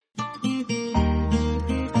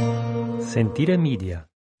Sentire Media.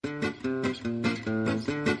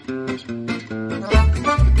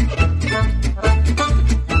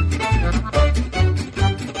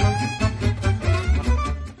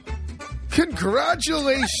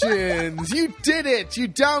 Congratulations! You did it! You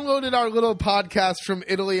downloaded our little podcast from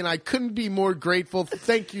Italy, and I couldn't be more grateful.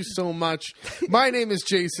 Thank you so much. My name is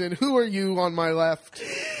Jason. Who are you on my left?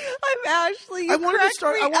 I'm Ashley. You I wanted to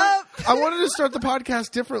start the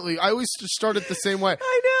podcast differently. I always start it the same way.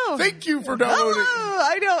 I know. Thank you for downloading.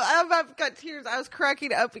 I know. I've got tears. I was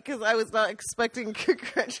cracking up because I was not expecting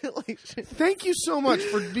congratulations. Thank you so much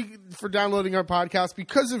for downloading our podcast.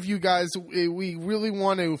 Because of you guys, we really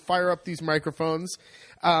want to fire up these microphones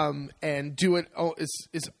and do it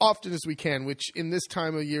as often as we can, which in this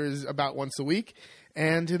time of year is about once a week.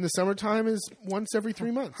 And in the summertime is once every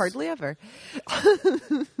 3 months. Hardly ever.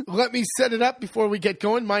 Let me set it up before we get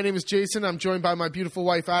going. My name is Jason. I'm joined by my beautiful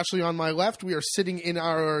wife, Ashley, on my left. We are sitting in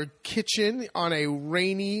our kitchen on a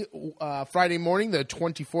rainy Friday morning, the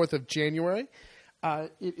 24th of January.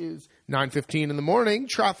 It is 9:15 in the morning.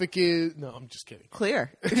 Traffic is... No, I'm just kidding.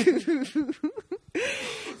 Clear. Sorry,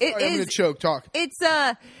 I'm going to choke. Talk. It's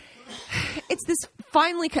this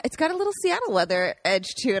finally, it's got a little Seattle weather edge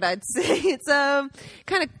to it, I'd say. It's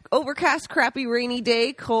kind of overcast, crappy, rainy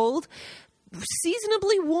day, cold,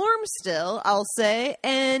 seasonably warm still, I'll say.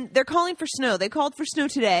 And they're calling for snow. They called for snow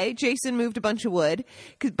today. Jason moved a bunch of wood,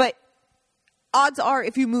 but odds are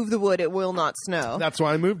if you move the wood, it will not snow. That's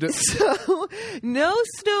why I moved it. So no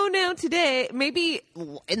snow now today, maybe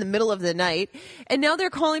in the middle of the night. And now they're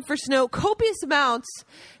calling for snow, copious amounts,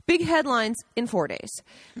 big headlines in 4 days.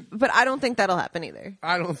 But I don't think that'll happen either.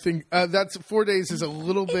 I don't think that's 4 days is a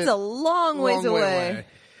little bit. It's a long ways away.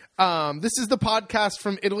 This is the podcast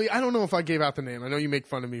from Italy. I don't know if I gave out the name. I know you make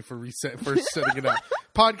fun of me for setting it up.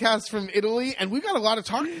 Podcast from Italy, and we got a lot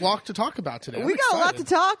to talk about today. We got a lot to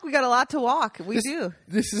talk. We got a lot to walk. We do.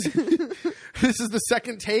 This is the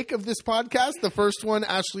second take of this podcast. The first one,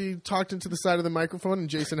 Ashley talked into the side of the microphone, and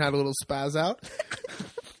Jason had a little spaz out.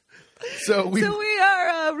 So we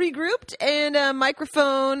are regrouped and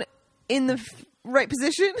microphone in the right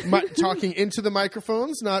position. Talking into the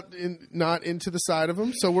microphones, not into the side of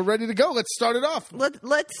them. So we're ready to go. Let's start it off.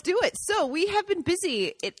 Let's do it. So we have been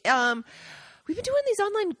busy. We've been doing these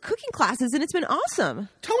online cooking classes, and it's been awesome.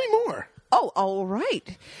 Tell me more. Oh, all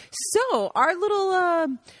right. So our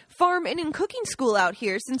little farm and cooking school out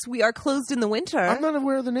here, since we are closed in the winter. I'm not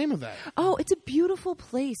aware of the name of that. Oh, it's a beautiful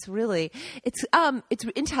place, really. It's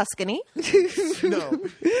in Tuscany. No.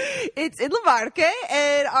 It's in Le Marche,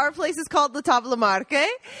 and our place is called La Tavola Marche.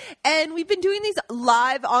 And we've been doing these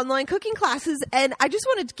live online cooking classes, and I just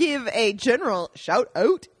wanted to give a general shout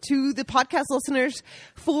out to the podcast listeners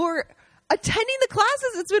for attending the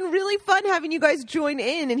classes. It's been really fun having you guys join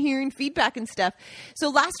in and hearing feedback and stuff. So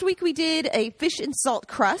last week we did a fish and salt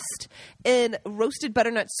crust and roasted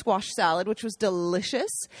butternut squash salad, which was delicious.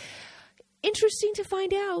 Interesting to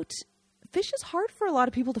find out, fish is hard for a lot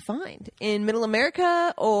of people to find in Middle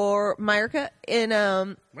America or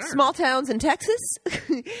in small towns in Texas.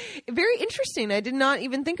 Very interesting. I did not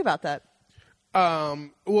even think about that.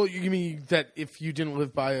 Well, you mean that if you didn't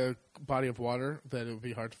live by a body of water, that it would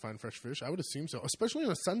be hard to find fresh fish? I would assume so, especially on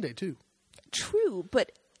a Sunday too. True,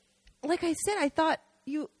 but like I said, I thought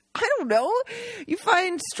I don't know. You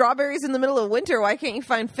find strawberries in the middle of winter. Why can't you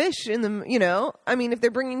find fish in the, I mean, if they're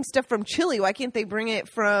bringing stuff from Chile, why can't they bring it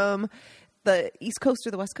from the East Coast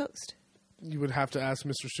or the West Coast? You would have to ask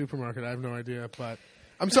Mr. Supermarket. I have no idea, but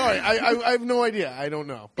I'm sorry. I have no idea. I don't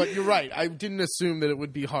know. But you're right. I didn't assume that it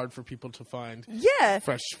would be hard for people to find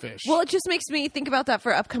fresh fish. Well, it just makes me think about that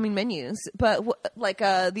for upcoming menus, but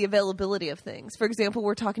the availability of things. For example,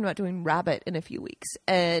 we're talking about doing rabbit in a few weeks,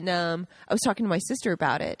 and I was talking to my sister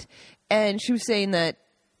about it, and she was saying that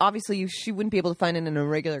obviously she wouldn't be able to find it in a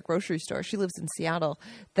regular grocery store. She lives in Seattle.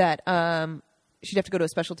 That she'd have to go to a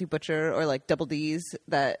specialty butcher or like Double D's,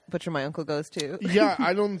 that butcher my uncle goes to. Yeah,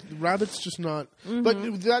 rabbit's just not. Mm-hmm.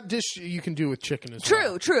 But that dish you can do with chicken as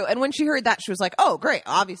well. True. And when she heard that, she was like, oh, great.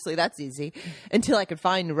 Obviously, that's easy. Until I could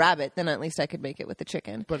find rabbit, then at least I could make it with the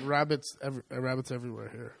chicken. But rabbit's everywhere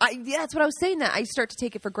here. Yeah, that's what I was saying, that I start to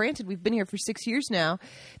take it for granted. We've been here for 6 years now,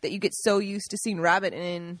 that you get so used to seeing rabbit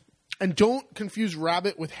in... And don't confuse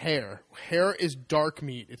rabbit with hare. Hare is dark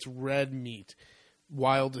meat. It's red meat.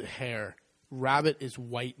 Wild hare. Rabbit is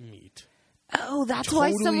white meat. Oh, that's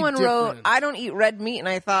totally why someone different. wrote, I don't eat red meat, and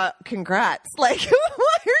I thought, congrats. Like,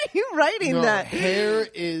 why are you writing that? Hare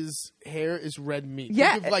is red meat.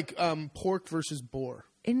 Yeah. Think of like pork versus boar.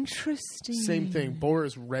 Interesting. Same thing. Boar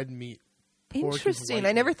is red meat. pork is Interesting. white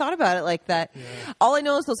I never meat. thought about it like that. Yeah. All I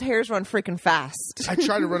know is those hairs run freaking fast. I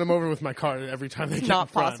try to run them over with my car every time they get Not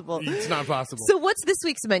in front. possible. It's not possible. So what's this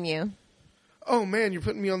week's menu? Oh man, you're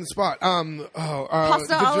putting me on the spot.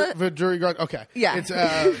 Pasta alla- Verduri gratin. Okay, Yeah.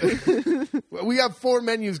 It's we have 4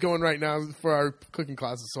 menus going right now for our cooking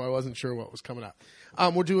classes, so I wasn't sure what was coming up.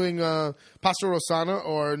 We're doing pasta rosana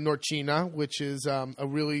or norcina, which is a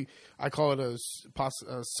really, I call it a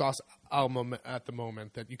sauce at the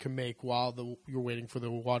moment that you can make while you're waiting for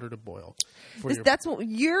the water to boil. That's what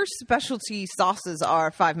your specialty sauces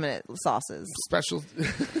are. 5-minute sauces. Special.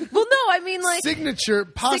 Well, no, I mean like Signature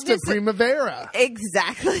pasta primavera.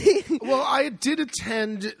 Exactly. Well, I did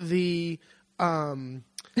attend the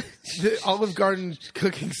Olive Garden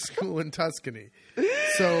cooking school in Tuscany,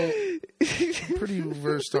 so I'm pretty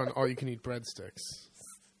versed on all-you-can-eat breadsticks.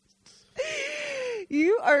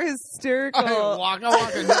 You are hysterical. I walk.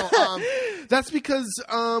 No, that's because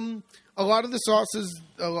a lot of the sauces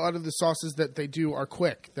that they do are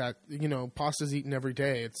quick. That pasta's etten every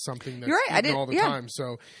day. It's something that's eaten all the time.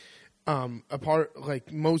 So, apart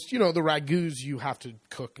like most, the ragouts, you have to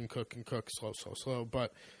cook and cook and cook slow.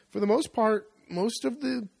 But for the most part, most of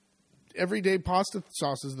the everyday pasta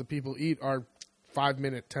sauces that people eat are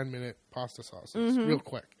 5-minute, 10-minute pasta sauces, real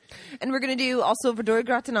quick. And we're gonna do also verdura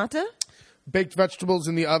gratinata. Baked vegetables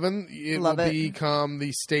in the oven. It Love will it. become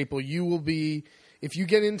the staple. You will be, if you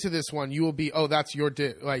get into this one, you will be, that's your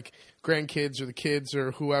like grandkids or the kids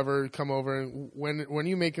or whoever come over. And when are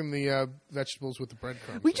you making the vegetables with the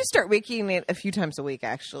breadcrumbs? We just start making it a few times a week,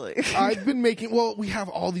 actually. I've been making, we have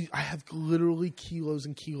all these, I have literally kilos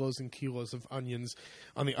and kilos and kilos of onions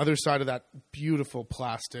on the other side of that beautiful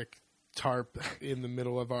plastic tarp in the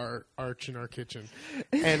middle of our arch in our kitchen,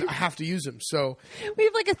 and I have to use them. So We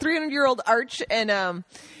have like a 300-year-old arch and in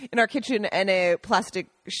our kitchen and a plastic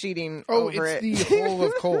sheeting over it. It's the hole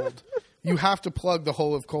of cold. You have to plug the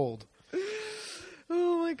hole of cold.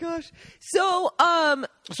 Oh my gosh. So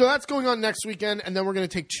that's going on next weekend, and then we're going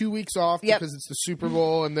to take 2 weeks off because it's the Super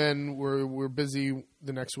Bowl, and then we're busy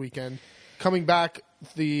the next weekend. Coming back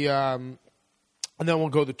and then we'll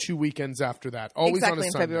go the 2 weekends after that. Always exactly on a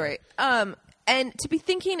in Sunday. February. And to be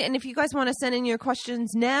thinking, and if you guys want to send in your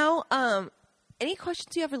questions now, any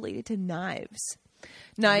questions you have related to knives,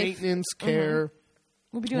 Maintenance, care.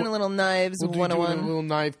 We'll be doing a little knives We'll 101. doing a little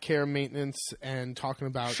knife care, maintenance, and talking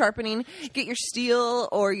about Sharpening. Get your steel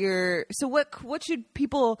or your. So what should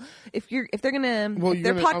people if they're gonna if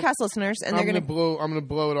they're podcast listeners and they're gonna blow. I'm gonna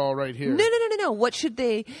blow it all right here. No. What should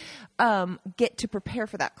they get to prepare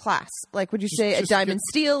for that class? Like, would you say a diamond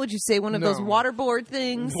steel? Would you say one of those waterboard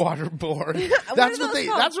things? Waterboard. What That's are what those they.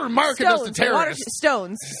 called? That's what America does to terrorists.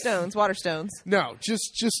 Water stones. No,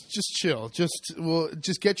 just chill. Just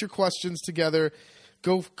get your questions together.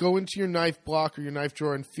 Go into your knife block or your knife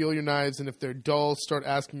drawer and feel your knives, and if they're dull, start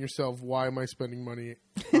asking yourself, why am I spending money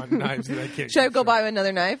on knives that I can't Should I use? go buy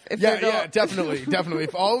another knife? If they're dull? Yeah, definitely.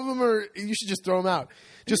 If all of them are, you should just throw them out.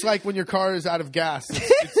 Just like when your car is out of gas,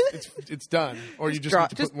 it's done, or you just need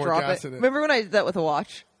to put more gas in it. Remember when I did that with a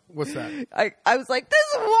watch? What's that? I was like,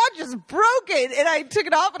 this watch is broken, and I took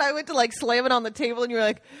it off and I went to like slam it on the table, and you were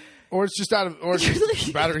like, or it's just out of, or you're like,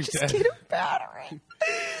 the battery's just dead. get a battery.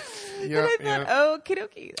 Yeah, And I thought, okie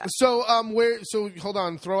dokie. So hold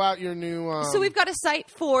on, throw out your new. So we've got a site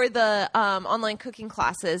for the online cooking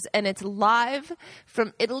classes, and it's live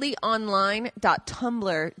from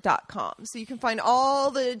italyonline.tumblr.com. So you can find all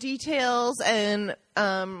the details and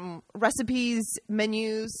recipes,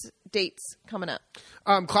 menus, dates coming up.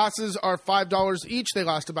 Classes are $5 each. They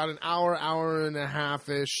last about an hour and a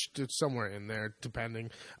half-ish, somewhere in there, depending.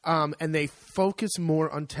 And they focus more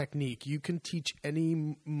on technique. You can teach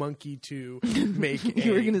any monkey to make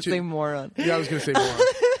You were going to say moron. Yeah, I was going to say moron.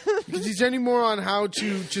 You can teach any moron how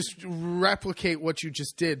to just replicate what you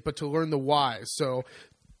just did, but to learn the why. So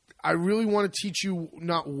I really want to teach you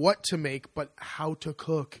not what to make, but how to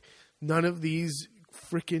cook. None of these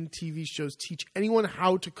freaking TV shows teach anyone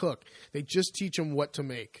how to cook. They just teach them what to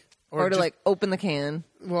make. Or to like open the can.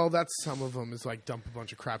 Well, that's some of them is like dump a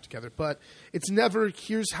bunch of crap together. But it's never,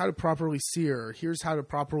 here's how to properly sear. Here's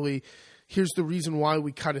the reason why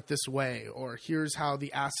we cut it this way. Or here's how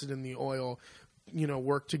the acid and the oil,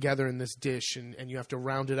 work together in this dish. And you have to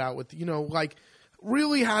round it out with, like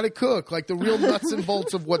really how to cook. Like the real nuts and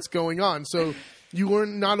bolts of what's going on. So you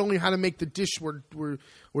learn not only how to make the dish we're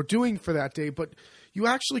doing for that day, but you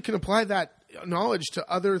actually can apply that knowledge to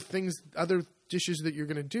other things, other dishes that you're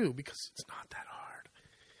going to do, because it's not that hard.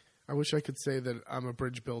 I wish I could say that I'm a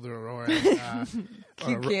bridge builder or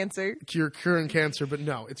curing cancer, but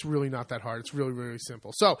no, it's really not that hard. It's really, really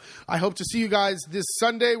simple. So I hope to see you guys this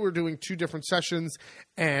Sunday. We're doing 2 different sessions,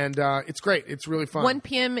 and it's great. It's really fun. 1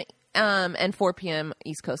 p.m. And 4 p.m.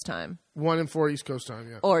 East Coast time. 1 and 4 East Coast time,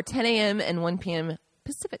 yeah. Or 10 a.m. and 1 p.m.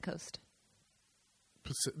 Pacific Coast.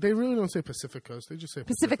 They really don't say Pacific Coast. They just say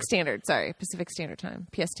Pacific Standard. Sorry, Pacific Standard Time.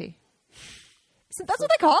 PST. So that's what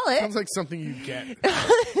they call it. Sounds like something you get.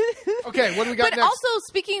 Okay, what do we got next? But also,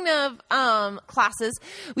 speaking of classes,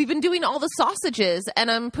 we've been doing all the sausages,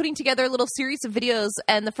 and I'm putting together a little series of videos,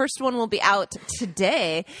 and the first one will be out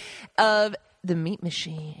today of the meat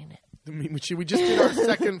machine. The meat machine. We just did our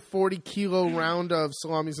second 40-kilo round of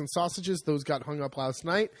salamis and sausages. Those got hung up last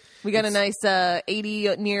night. We got a nice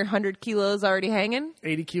 80, near 100 kilos already hanging.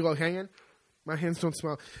 80 kilo hanging. My hands don't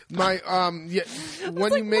smell. My yeah.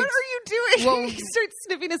 What are you doing? Well, he starts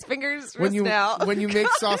sniffing his fingers when you now. When you make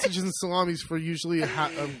sausages and salamis for usually a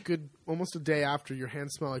good almost a day after, your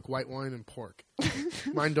hands smell like white wine and pork.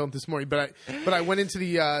 Mine don't this morning, but I went into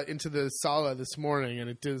the sala this morning and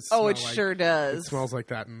it does. Oh, it sure does. It smells like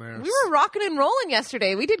that in there. We were rocking and rolling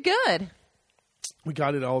yesterday. We did good. We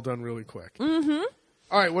got it all done really quick. Mm-hmm.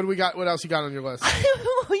 All right, what do we got? What else you got on your list?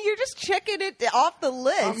 You're just checking it off the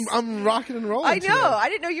list. I'm rocking and rolling. I know. Today. I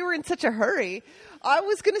didn't know you were in such a hurry. I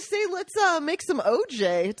was going to say let's make some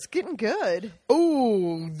OJ. It's getting good.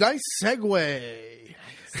 Oh, nice segue.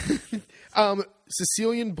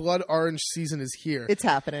 Sicilian blood orange season is here. It's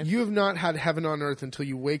happening. You have not had heaven on earth until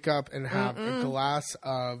you wake up and have a glass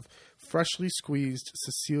of freshly squeezed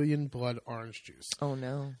Sicilian blood orange juice. Oh,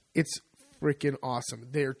 no. It's freaking awesome.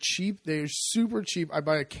 They're cheap. They're super cheap. I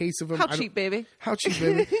buy a case of them. How cheap, baby? How cheap,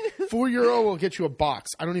 baby? €4 will get you a box.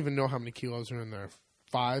 I don't even know how many kilos are in there.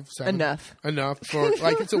 5, 7? Enough for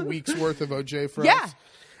it's a week's worth of OJ for us.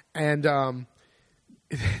 And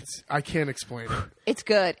I can't explain it. It's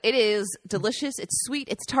good. It is delicious. It's sweet.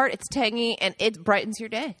 It's tart. It's tangy, and it brightens your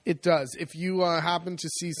day. It does. If you happen to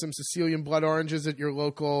see some Sicilian blood oranges at your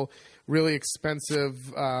local, really expensive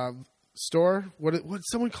store, what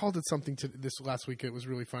someone called it something to this last week. It was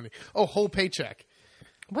really funny. Oh, whole paycheck.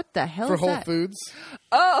 What the hell for is Whole that? Foods?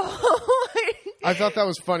 Oh, I thought that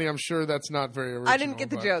was funny. I'm sure that's not very original. I didn't get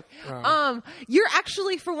the joke. You're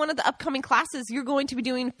actually, for one of the upcoming classes, you're going to be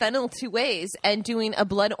doing fennel 2 ways and doing a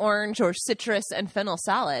blood orange or citrus and fennel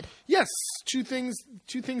salad. Yes, two things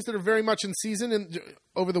that are very much in season and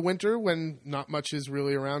over the winter when not much is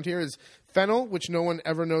really around here is fennel, which no one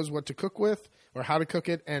ever knows what to cook with or how to cook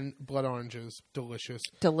it, and blood oranges. Delicious.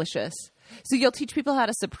 So you'll teach people how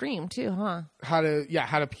to supreme too, huh? How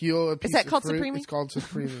to peel a piece. Is that called fruit. supreming? It's called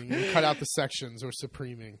supreming. You cut out the sections or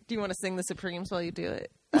supreming. Do you want to sing the Supremes while you do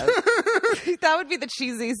it? That would be the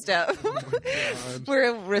cheesy stuff. Oh,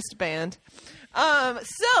 We're a wristband.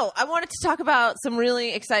 So I wanted to talk about some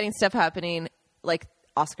really exciting stuff happening, like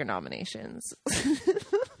Oscar nominations.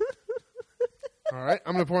 All right,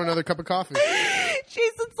 I'm going to pour another cup of coffee.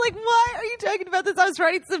 Jason's like, why are you talking about this? I was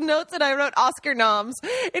writing some notes and I wrote Oscar noms.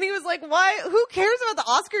 And he was like, why? Who cares about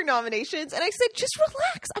the Oscar nominations? And I said, just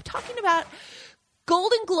relax. I'm talking about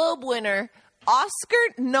Golden Globe winner, Oscar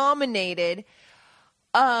nominated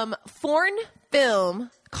foreign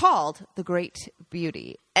film called The Great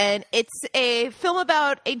Beauty. And it's a film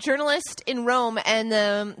about a journalist in Rome and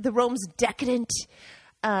the Rome's decadent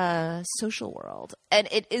social world, and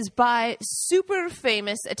it is by super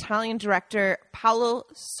famous Italian director Paolo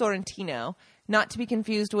Sorrentino, not to be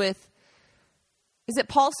confused with, is it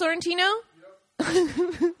Paul Sorrentino?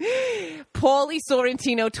 Yep. Paulie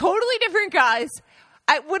Sorrentino, totally different guys.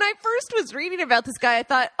 When I first was reading about this guy, I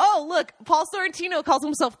thought, oh, look, Paul Sorrentino calls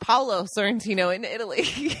himself Paolo Sorrentino in Italy,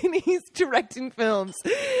 and he's directing films.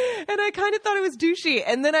 And I kind of thought it was douchey.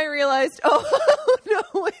 And then I realized, oh,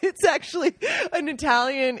 no, it's actually an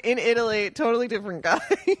Italian in Italy, totally different guy.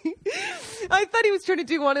 I thought he was trying to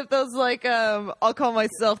do one of those, like, I'll call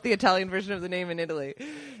myself the Italian version of the name in Italy.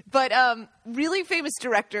 But really famous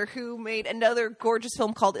director who made another gorgeous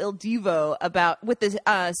film called Il Divo with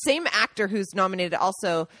the same actor who's nominated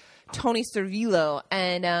also, Tony Servillo,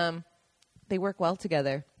 and they work well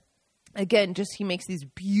together. Again, he makes these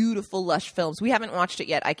beautiful, lush films. We haven't watched it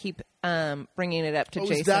yet. I keep bringing it up to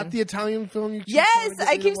Jason. Is that the Italian film you keep Yes!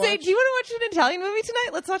 I keep saying, do you want to watch an Italian movie tonight?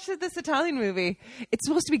 Let's watch this Italian movie. It's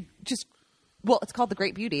supposed to be it's called The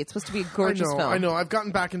Great Beauty. It's supposed to be a gorgeous film. I know. I've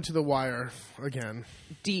gotten back into The Wire again.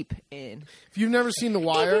 Deep in. If you've never seen The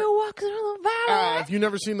Wire... If you walk through the valley... if you've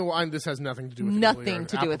never seen The Wire... This has nothing to do with Italy. Nothing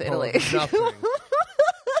to do with Italy. Nothing.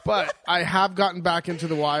 But I have gotten back into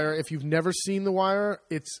The Wire. If you've never seen The Wire,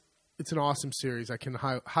 it's It's an awesome series. I can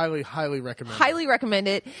highly recommend. Highly recommend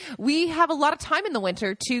it. We have a lot of time in the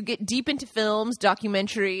winter to get deep into films,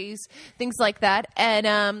 documentaries, things like that.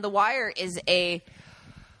 And The Wire is a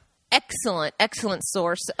excellent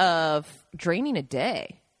source of draining a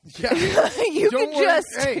day. Yeah. You can just...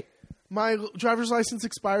 Hey, my driver's license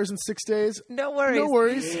expires in 6 days. No worries. No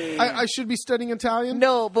worries. I should be studying Italian.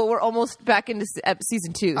 No, but we're almost back into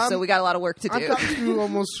season 2, so we got a lot of work to do. I've gotten through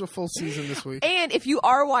almost a full season this week. And if you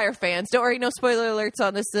are Wire fans, don't worry, no spoiler alerts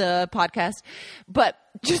on this podcast, but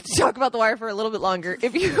just to talk about The Wire for a little bit longer,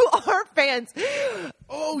 if you are fans,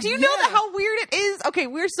 do you know how weird it is? Okay,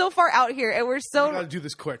 we're so far out here, and we're so... I gotta do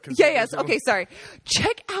this quick. Yes. Okay, sorry.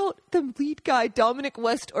 Check out the lead guy, Dominic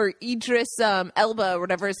West, or Idris Elba, or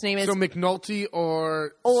whatever his name is. So McNulty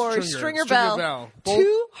or Stringer Bell. Both.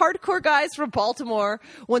 2 hardcore guys from Baltimore.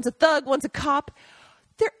 One's a thug, one's a cop.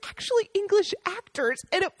 They're actually English actors,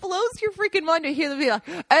 and it blows your freaking mind to hear them be like,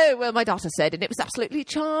 "Oh, well, my daughter said, and it was absolutely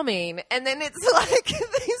charming." And then it's like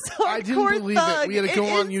these hardcore I didn't believe thug. it. We had to go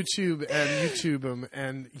on YouTube and YouTube them,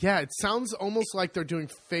 and yeah, it sounds almost like they're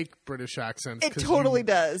doing fake British accents. It totally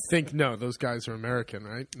does. No, those guys are American,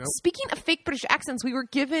 right? Nope. Speaking of fake British accents, we were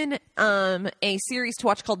given a series to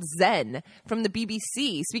watch called Zen from the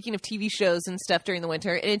BBC. Speaking of TV shows and stuff during the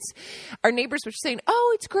winter, and it's our neighbors were saying,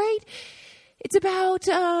 "Oh, it's great. It's about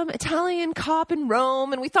Italian cop in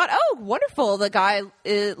Rome." And we thought, oh, wonderful. The guy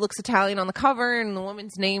looks Italian on the cover, and the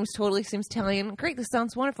woman's name totally seems Italian. Great, this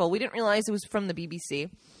sounds wonderful. We didn't realize it was from the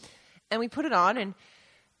BBC. And we put it on, and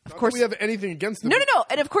of course... we have anything against them. No.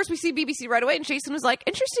 And of course, we see BBC right away, and Jason was like,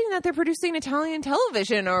 interesting that they're producing Italian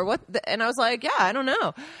television, or what? And I was like, yeah, I don't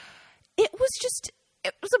know. It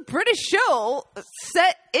was a British show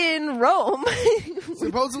set in Rome.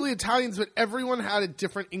 Supposedly Italians, but everyone had a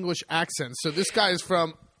different English accent. So this guy is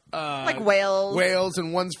from like Wales,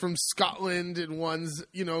 and one's from Scotland, and one's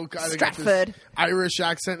got Stratford, Irish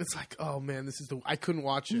accent. It's like, oh man, I couldn't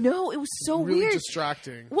watch it. No, it was so really weird,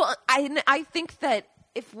 distracting. Well, I think that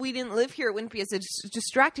if we didn't live here, it wouldn't be as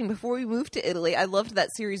distracting. Before we moved to Italy, I loved that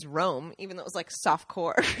series Rome, even though it was like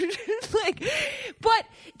softcore. But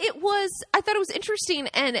I thought it was interesting,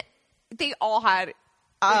 and they all had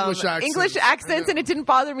English accents, and it didn't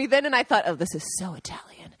bother me then. And I thought, oh, this is so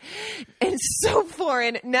Italian and so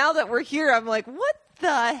foreign. Now that we're here, I'm like, what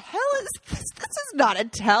the hell is this? This is not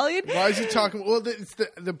Italian. Why is he talking? Well, it's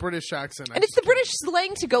the British accent. And it's the British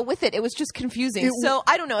slang to go with it. It was just confusing. So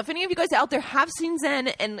I don't know. If any of you guys out there have seen Zen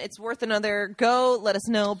and it's worth another go, let us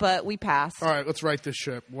know, but we passed. All right, let's right this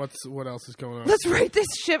ship. What else is going on? Let's right this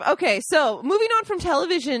ship. Okay, so moving on from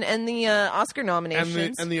television and the Oscar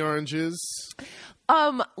nominations. And the oranges.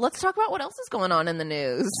 Let's talk about what else is going on in the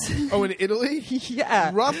news. Oh, in Italy? Yeah.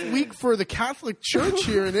 Rough week for the Catholic Church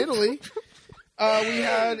here in Italy.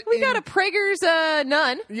 We got a Prager's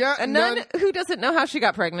nun. Yeah, a nun who doesn't know how she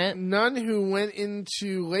got pregnant. Nun who went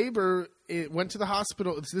into labor. It went to the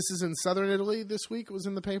hospital. This is in southern Italy this week. It was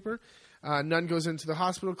in the paper. Nun goes into the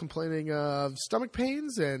hospital complaining of stomach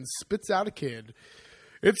pains and spits out a kid.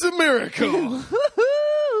 It's a miracle.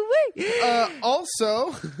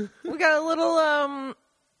 Also, we got a little.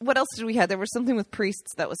 What else did we have? There was something with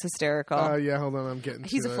priests that was hysterical. Yeah, hold on. I'm getting.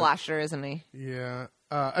 He's a flasher, isn't he? Yeah.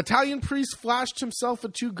 Italian priest flashed himself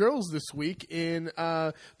at 2 girls this week in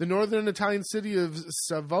the northern Italian city of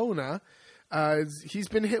Savona. He's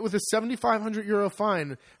been hit with a €7,500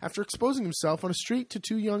 fine after exposing himself on a street to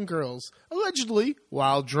 2 young girls, allegedly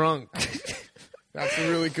while drunk. That's a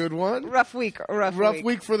really good one. Rough week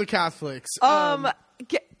for the Catholics.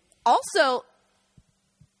 Also,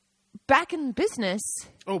 back in business.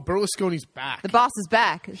 Oh, Berlusconi's back. The boss is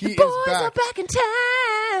back. The boys are back in town.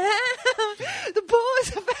 The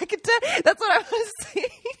boys are back in town. That's what I was saying.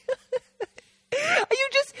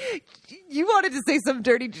 You wanted to say some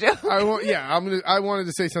dirty joke. I wanted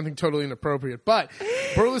to say something totally inappropriate, but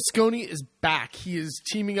Berlusconi is back. He is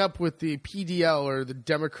teaming up with the PDL or the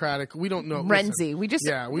Democratic. We don't know. Renzi.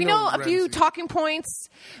 We know a few talking points.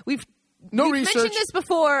 We've mentioned this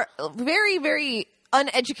before. Very, very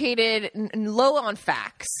uneducated and low on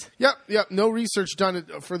facts. Yep. No research done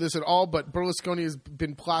for this at all, but Berlusconi has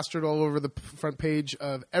been plastered all over the front page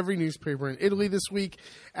of every newspaper in Italy this week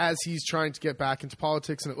as he's trying to get back into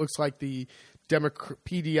politics, and it looks like the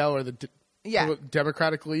PDL or the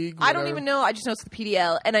Democratic League. Whatever. I don't even know. I just know it's the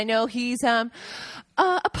PDL, and I know he's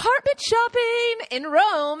apartment shopping in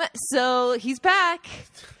Rome, so he's back.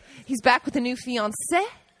 He's back with a new fiancée.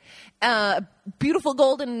 beautiful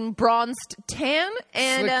golden bronzed tan,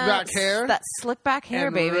 and Slick back hair. That slick back hair,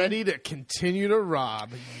 and baby. ready to continue to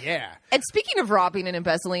rob. Yeah. And speaking of robbing and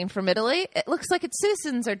embezzling from Italy, it looks like its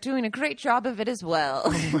citizens are doing a great job of it as well.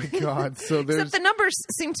 Oh my God. So there's Except the numbers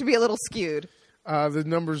seem to be a little skewed. the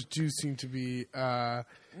numbers do seem to be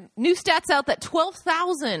New stats out that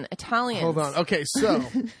 12,000 Italians. hold on. Okay, so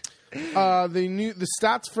the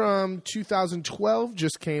stats from 2012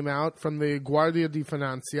 just came out from the Guardia di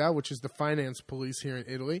Finanza, which is the finance police here in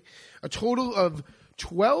Italy. A total of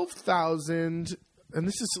 12,000, and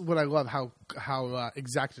this is what I love how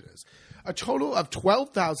exact it is. A total of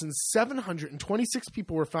 12,726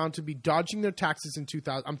 people were found to be dodging their taxes in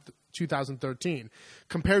 2013,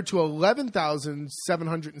 compared to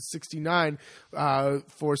 11,769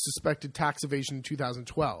 for suspected tax evasion in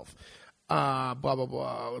 2012. Blah, blah,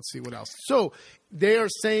 blah. Let's see what else. So they are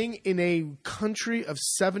saying in a country of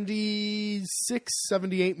 76,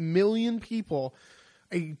 78 million people,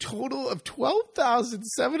 a total of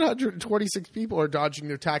 12,726 people are dodging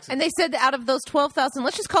their taxes. And they said that out of those 12,000,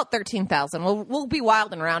 let's just call it 13,000. We'll be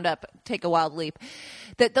wild and round up, take a wild leap.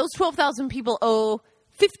 That those 12,000 people owe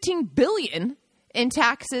 $15 billion in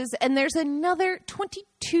taxes, and there's another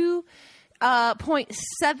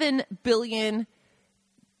 $22.7 billion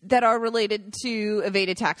that are related to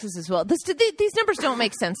evaded taxes as well. These numbers don't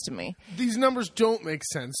make sense to me. These numbers don't make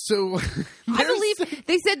sense. So I believe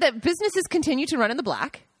they said that businesses continue to run in the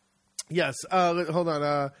black. Yes. Hold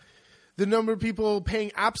on. The number of people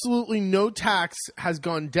paying absolutely no tax has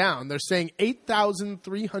gone down. They're saying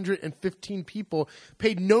 8,315 people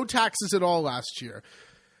paid no taxes at all last year.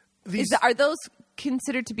 Are those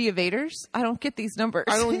considered to be evaders? I don't get these numbers.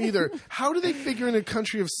 I don't either. How do they figure in a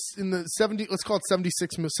country of in the 70? Let's call it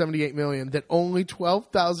 76, 78 million. That only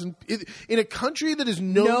 12,000 in a country that is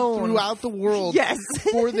known throughout the world yes.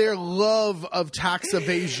 for their love of tax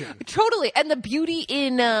evasion. Totally, and the beauty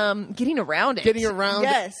in getting around it,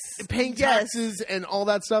 yes, paying taxes and all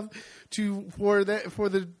that stuff for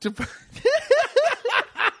the.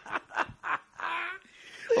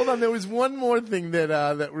 Hold on, there was one more thing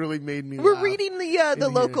that really made me. We're reading the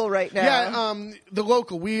local right now. Yeah, the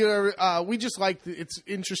local. We just like it's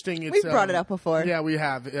interesting. We've brought it up before. Yeah, we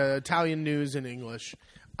have Italian news in English,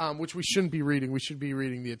 which we shouldn't be reading. We should be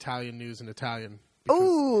reading the Italian news in Italian.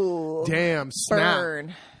 Ooh, damn snap!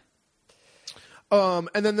 Burn.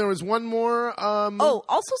 And then there was one more.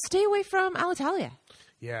 Also stay away from Alitalia.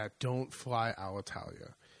 Yeah, don't fly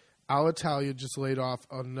Alitalia. Alitalia just laid off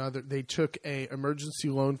another. They took a emergency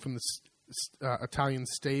loan from the Italian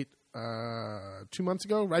state 2 months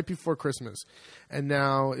ago, right before Christmas, and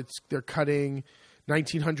now they're cutting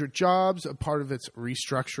 1,900 jobs, a part of its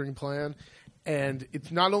restructuring plan. And it's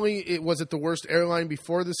not only was it the worst airline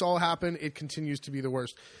before this all happened, it continues to be the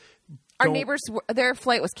worst. Our neighbors, their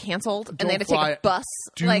flight was canceled, and they had to take a bus.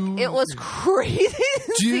 It was crazy.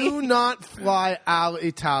 Do not fly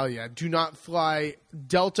Alitalia. Do not fly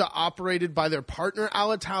Delta, operated by their partner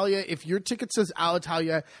Alitalia. If your ticket says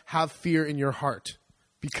Alitalia, have fear in your heart.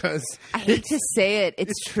 Because I hate to say it.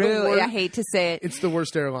 It's true. I hate to say it. It's the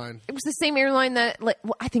worst airline. It was the same airline that,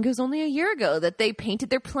 I think it was only a year ago that they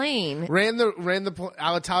painted their plane.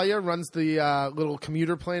 Alitalia runs the little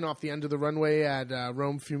commuter plane off the end of the runway at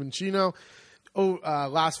Rome Fiumicino.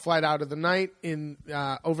 Last flight out of the night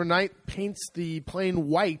overnight paints the plane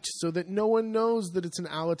white so that no one knows that it's an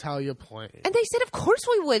Alitalia plane. And they said, of course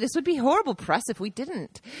we would. This would be horrible press if we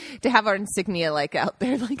didn't. To have our insignia out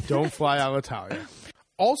there like that. Don't fly Alitalia.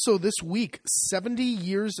 Also, this week, 70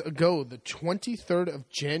 years ago, the 23rd of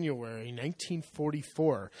January,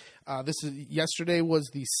 1944, yesterday was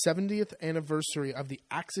the 70th anniversary of the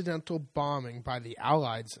accidental bombing by the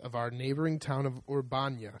Allies of our neighboring town of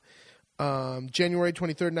Urbania. January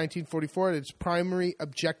 23rd, 1944, at its primary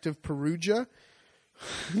objective, Perugia.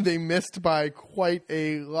 They missed by quite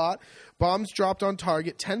a lot. Bombs dropped on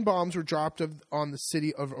target. 10 bombs were dropped on the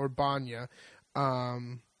city of Urbania.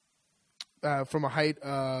 From a height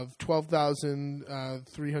of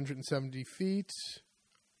 12,370 feet.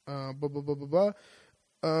 Urbania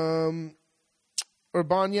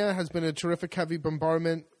has been a terrific heavy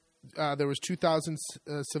bombardment. There was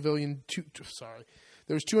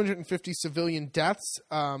 250 civilian deaths,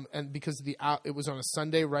 and because it was on a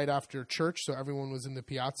Sunday right after church, so everyone was in the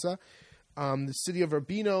piazza. The city of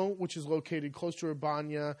Urbino, which is located close to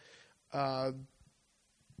Urbania,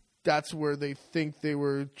 that's where they think they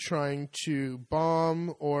were trying to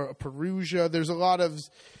bomb, or Perugia. There's a lot of...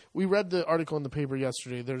 We read the article in the paper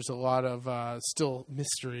yesterday. There's a lot of still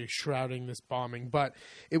mystery shrouding this bombing. But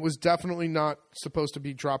it was definitely not supposed to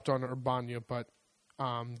be dropped on Urbania. But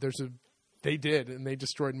they did, and they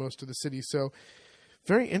destroyed most of the city. So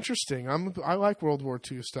Very interesting. I like World War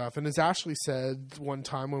II stuff. And as Ashley said one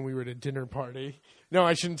time when we were at a dinner party, no,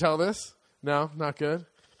 I shouldn't tell this. No, not good.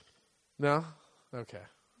 No, okay.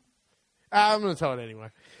 I'm going to tell it anyway.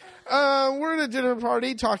 We're at a dinner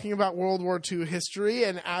party talking about World War II history,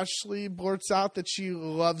 and Ashley blurts out that she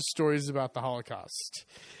loves stories about the Holocaust.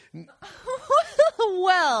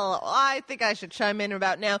 Well, I think I should chime in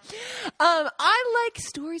about now. I like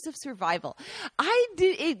stories of survival.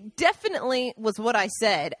 It definitely was what I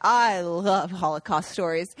said. I love Holocaust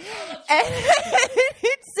stories. And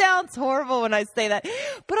it sounds horrible when I say that,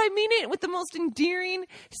 but I mean it with the most endearing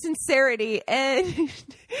sincerity. And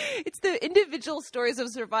it's the individual stories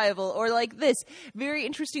of survival, or like this very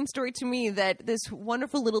interesting story to me that this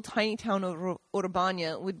wonderful little tiny town of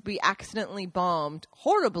Urbania would be accidentally bombed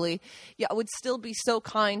horribly, yet would still be so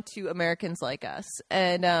kind to Americans like us.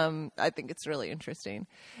 And I think it's really interesting.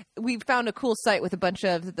 We found a cool site with a bunch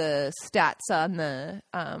of the stats on the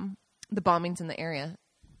bombings in the area.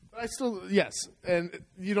 But yes. And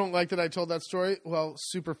you don't like that I told that story? Well,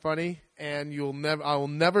 super funny, and I will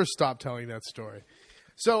never stop telling that story.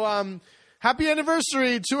 So, happy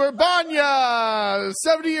anniversary to Urbania!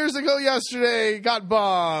 70 years ago yesterday, got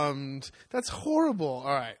bombed. That's horrible.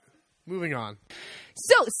 All right, moving on.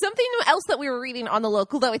 So something else that we were reading on the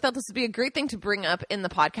local that we thought this would be a great thing to bring up in the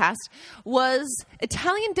podcast was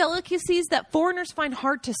Italian delicacies that foreigners find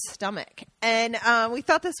hard to stomach. And we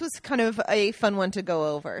thought this was kind of a fun one to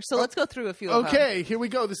go over. So let's go through a few of them. Okay, here we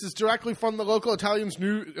go. This is directly from the local Italy's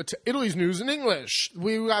news in English.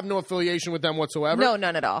 We have no affiliation with them whatsoever. No,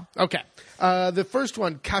 none at all. Okay. The first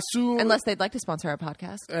one, casu. Unless they'd like to sponsor our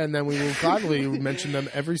podcast. And then we will gladly mention them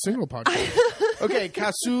every single podcast. Okay,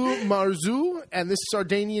 casu marzu, and this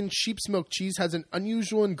Sardinian sheep's milk cheese has an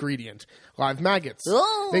unusual ingredient, live maggots.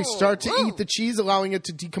 They start to eat the cheese, allowing it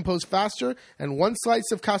to decompose faster, and one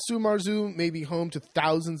slice of casu marzu may be home to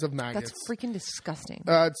thousands of maggots. That's freaking disgusting.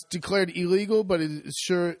 It's declared illegal, but it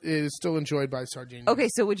is still enjoyed by Sardinians. Okay,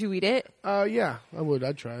 so would you eat it? Yeah, I would.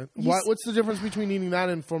 I'd try it. What's the difference between eating that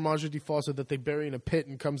and fromage di falsa that they bury in a pit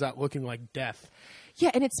and comes out looking like death?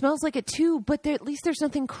 Yeah, and it smells like it too, but at least there's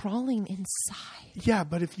nothing crawling inside. Yeah,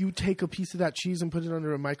 but if you take a piece of that cheese and put it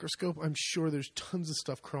under a microscope, I'm sure there's tons of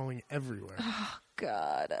stuff crawling everywhere. Oh,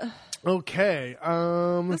 God. Okay.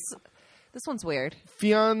 This one's weird.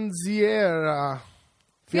 Fianziera.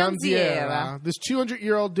 This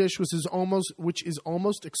 200-year-old dish which is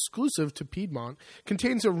almost exclusive to Piedmont,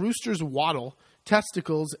 contains a rooster's wattle,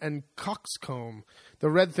 testicles, and coxcomb, the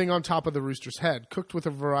red thing on top of the rooster's head, cooked with a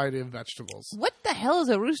variety of vegetables. What the hell is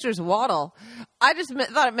a rooster's wattle? I just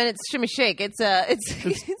thought it meant it's shimmy shake. It's got a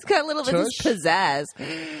little bit of pizzazz.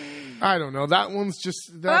 I don't know. That one's just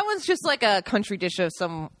like a country dish of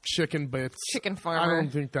some chicken bits. Chicken farmer. I don't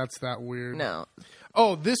think that's that weird. No.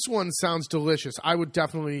 Oh, this one sounds delicious. I would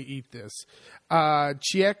definitely eat this.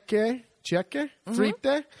 Ciecche,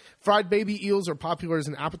 frite. Fried baby eels are popular as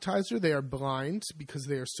an appetizer. They are blind because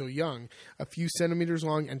they are so young, a few centimeters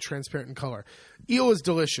long and transparent in color. Eel is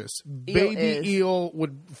delicious. Fried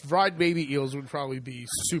baby eels would probably be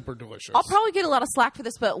super delicious. I'll probably get a lot of slack for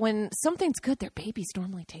this, but when something's good, their babies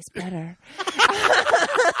normally taste better.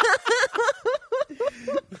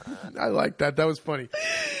 I like that. That was funny.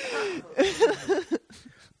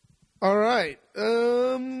 All right.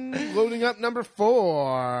 Loading up number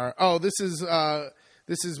 4. Oh, this is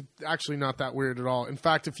actually not that weird at all. In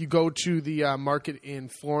fact, if you go to the market in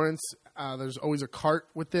Florence, there's always a cart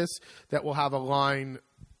with this that will have a line,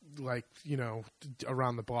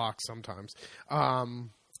 around the block sometimes.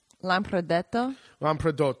 Lampredotto?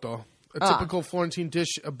 Lampredotto. A typical Florentine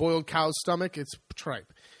dish, a boiled cow's stomach. It's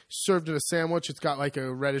tripe. Served in a sandwich. It's got like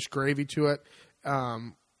a reddish gravy to it.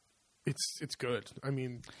 It's good. I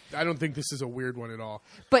mean, I don't think this is a weird one at all.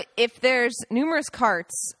 But if there's numerous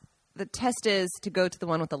carts, the test is to go to the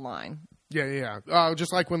one with the line. Yeah.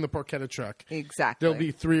 Just like when the porchetta truck. Exactly. There'll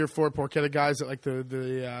be 3 or 4 porchetta guys at like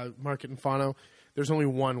the market in Fano. There's only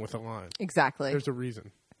one with a line. Exactly. There's a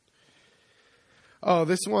reason. Oh,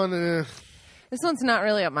 this one. This one's not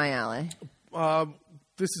really up my alley.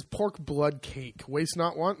 This is pork blood cake. Waste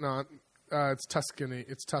not, want not. It's Tuscany.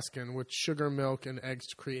 It's Tuscan with sugar, milk, and eggs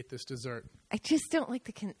to create this dessert. I just don't like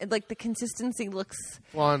the consistency looks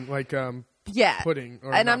flan pudding.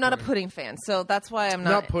 And I'm not a pudding fan, so that's why I'm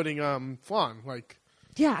not pudding. Flan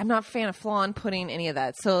Yeah, I'm not a fan of flan pudding, any of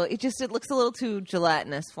that. So it looks a little too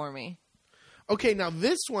gelatinous for me. Okay, now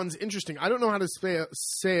this one's interesting. I don't know how to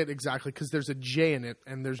say it exactly because there's a J in it,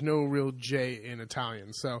 and there's no real J in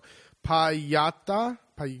Italian. So pagliata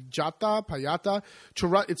payata.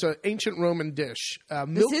 It's an ancient Roman dish.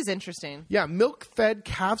 This is interesting. Yeah, milk-fed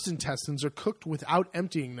calves' intestines are cooked without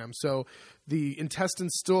emptying them, so the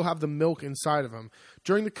intestines still have the milk inside of them.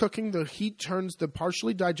 During the cooking, the heat turns the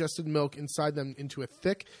partially digested milk inside them into a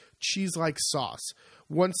thick, cheese-like sauce.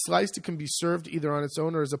 Once sliced, it can be served either on its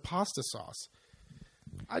own or as a pasta sauce.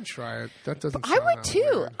 I'd try it. That doesn't sound I would too,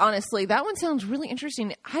 weird. honestly. That one sounds really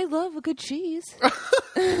interesting. I love a good cheese.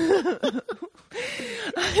 I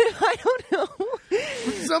don't know.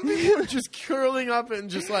 Some people are just curling up and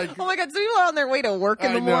just like... Oh my God, some people are on their way to work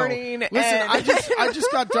in the morning. Listen, and... I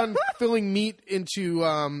just got done filling meat into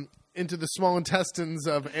the small intestines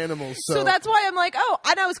of animals. So that's why I'm like,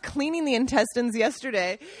 and I was cleaning the intestines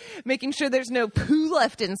yesterday, making sure there's no poo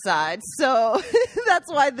left inside. So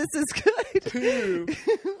that's why this is good. Poo.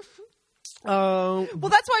 Well,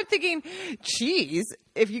 that's why I'm thinking cheese.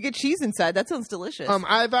 If you get cheese inside, that sounds delicious.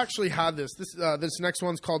 I've actually had this. This next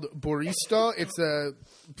one's called Boristo. It's a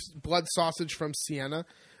blood sausage from Siena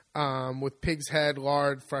with pig's head,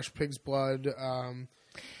 lard, fresh pig's blood.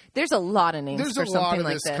 There's a lot of names for something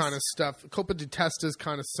like this. There's a lot of this kind of stuff. Coppa di testa is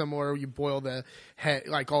kind of similar. You boil the head,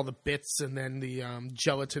 like all the bits, and then the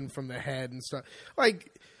gelatin from the head and stuff.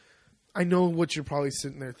 Like, I know what you're probably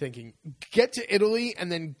sitting there thinking. Get to Italy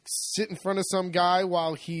and then sit in front of some guy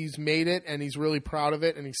while he's made it and he's really proud of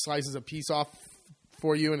it and he slices a piece off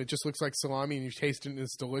for you and it just looks like salami and you taste it and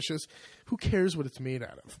it's delicious. Who cares what it's made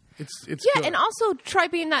out of? It's yeah, good. And also try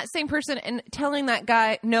being that same person and telling that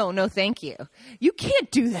guy, no, thank you. You can't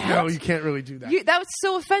do that. No, you can't really do that. That was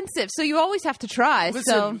so offensive. So you always have to try.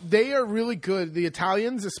 Listen, they are really good. The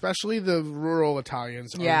Italians, especially the rural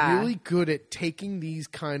Italians, are really good at taking these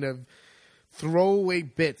kind of throwaway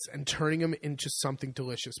bits and turning them into something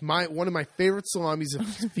delicious. One of my favorite salamis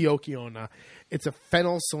is Fiocchiona. It's a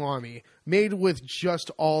fennel salami made with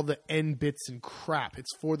just all the end bits and crap.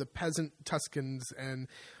 It's for the peasant Tuscans, and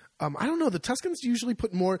I don't know. The Tuscans usually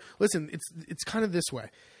put more. Listen, it's kind of this way.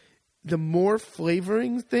 The more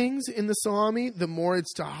flavoring things in the salami, the more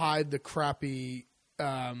it's to hide the crappy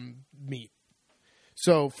meat.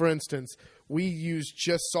 So, for instance, we use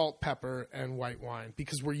just salt, pepper, and white wine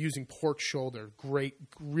because we're using pork shoulder. Great,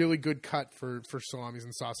 really good cut for salamis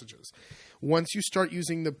and sausages. Once you start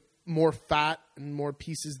using the more fat and more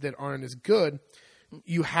pieces that aren't as good,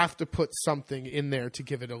 you have to put something in there to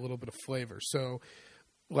give it a little bit of flavor. So,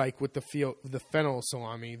 like with the fennel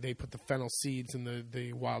salami, they put the fennel seeds in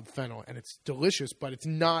the wild fennel, and it's delicious, but it's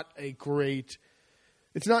not a great...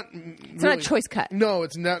 It's not a choice cut. No,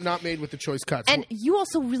 it's not made with the choice cuts. And you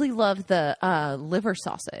also really love the liver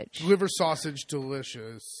sausage. Liver sausage,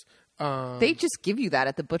 delicious. They just give you that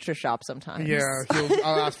at the butcher shop sometimes. Yeah,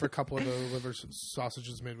 I'll ask for a couple of the liver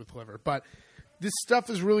sausages made with liver. But this stuff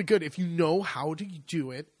is really good if you know how to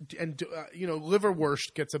do it. And,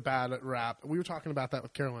 liverwurst gets a bad rap. We were talking about that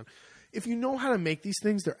with Carolyn. If you know how to make these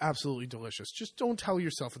things, they're absolutely delicious. Just don't tell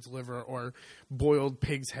yourself it's liver or boiled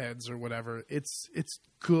pig's heads or whatever. It's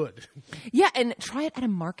good. Yeah, and try it at a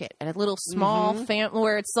market, at a little small family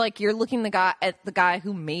where it's like you're looking at the guy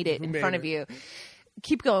who made it in front of you.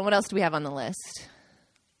 Keep going. What else do we have on the list?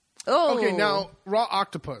 Oh, okay. Now, raw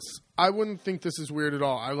octopus. I wouldn't think this is weird at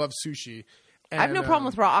all. I love sushi. And, I have no problem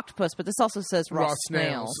with raw octopus, but this also says raw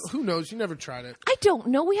snails. Who knows? You never tried it. I don't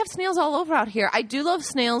know. We have snails all over out here. I do love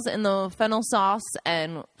snails in the fennel sauce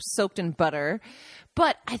and soaked in butter.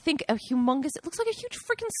 But I think it looks like a huge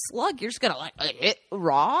freaking slug. You're just going to it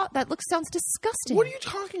raw? That sounds disgusting. What are you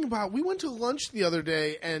talking about? We went to lunch the other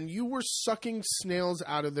day and you were sucking sea snails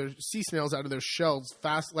out of their shells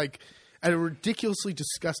fast, like at a ridiculously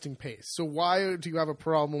disgusting pace. So why do you have a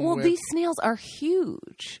problem with... Well, these snails are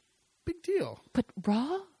huge. Big deal. But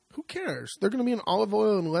raw? Who cares? They're going to be in olive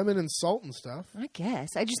oil and lemon and salt and stuff. I guess.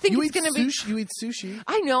 I just think it's going to be... You eat sushi.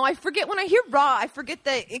 I know. I forget. When I hear raw, I forget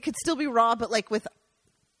that it could still be raw, but like with...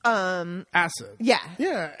 acid. Yeah.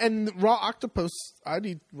 Yeah. And raw octopus. I'd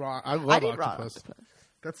eat raw. I love octopus. Raw octopus.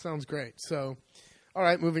 That sounds great. So, all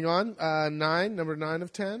right, moving on. Number 9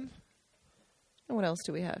 of 10. And what else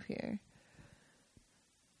do we have here?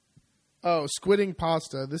 Oh, squidding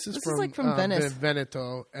pasta. This is from Venice.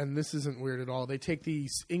 Veneto, and this isn't weird at all. They take the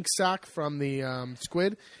ink sac from the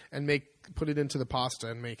squid and put it into the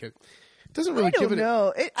pasta and make it. It doesn't really give it. I don't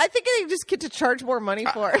know. I think they just get to charge more money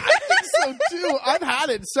for it. I think so too. I've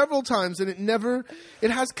had it several times, and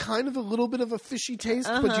it has kind of a little bit of a fishy taste,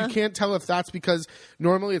 but you can't tell if that's because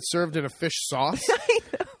normally it's served in a fish sauce. I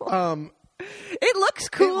know. It looks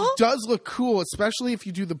cool. It does look cool, especially if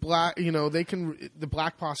you do the black. The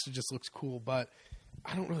black pasta just looks cool, but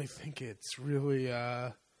I don't really think it's really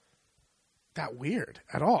that weird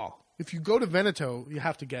at all. If you go to Veneto, you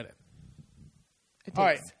have to get it. All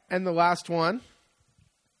right, and the last one.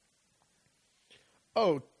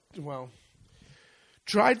 Oh, well.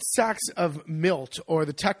 Dried sacks of milt, or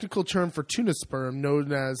the technical term for tuna sperm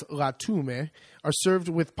known as latume, are served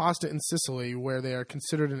with pasta in Sicily, where they are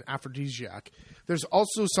considered an aphrodisiac. There's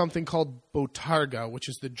also something called botarga, which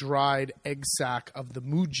is the dried egg sac of the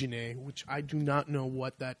mugine, which I do not know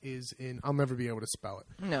what that is in. I'll never be able to spell it.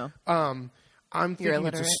 No. I'm thinking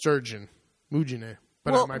it's a sturgeon, mugine,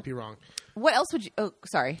 but I might be wrong. What else would you... Oh,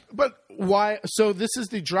 sorry. But why... So this is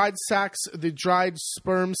the dried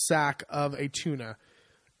sperm sac of a tuna.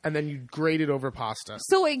 And then you grate it over pasta.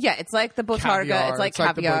 So yeah, it's like the botarga. Caviar. It's like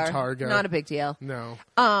caviar. The botarga. Not a big deal. No.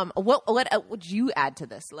 What would you add to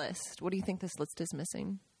this list? What do you think this list is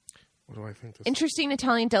missing? What do I think? Interesting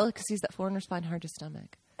Italian delicacies that foreigners find hard to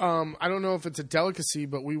stomach. I don't know if it's a delicacy,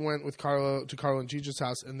 but we went with Carlo and Gigi's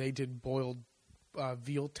house, and they did boiled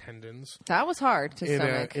veal tendons. That was hard to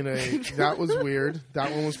stomach. That was weird. That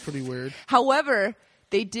one was pretty weird. However,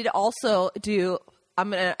 they did also do.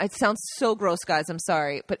 It sounds so gross, guys. I'm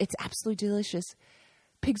sorry, but it's absolutely delicious.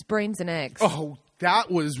 Pig's brains and eggs. Oh, that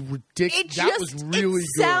was ridiculous. That was really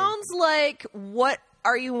good. Sounds like why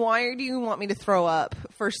do you want me to throw up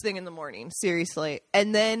first thing in the morning? Seriously.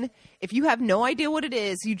 And then if you have no idea what it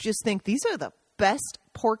is, you just think these are the best,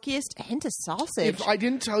 porkiest hint of sausage. If I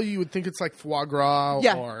didn't tell you would think it's like foie gras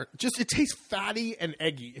or just it tastes fatty and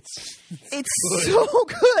eggy. It's so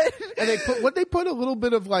good. And they put a little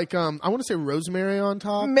bit of like I want to say rosemary on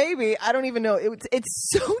top. Maybe. I don't even know. It's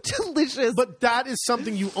so delicious. But that is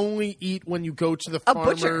something you only eat when you go to the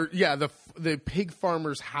farmer. Butcher. Yeah, the pig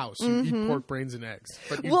farmer's house. You eat pork brains and eggs.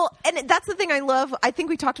 And that's the thing I love. I think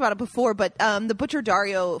we talked about it before, but the butcher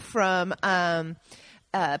Dario from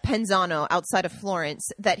Penzano outside of Florence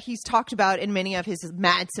that he's talked about in many of his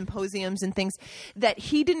mad symposiums and things, that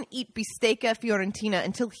he didn't eat bistecca fiorentina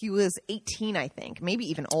until he was 18, I think, maybe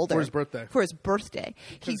even older. For his birthday.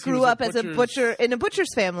 He grew up as a butcher in a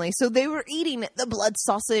butcher's family, so they were eating the blood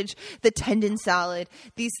sausage, the tendon salad,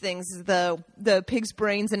 these things, the pig's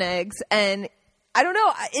brains and eggs, and I don't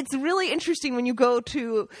know. It's really interesting when you go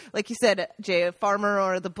to, like you said, Jay, a farmer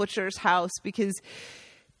or the butcher's house, because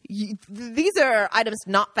these are items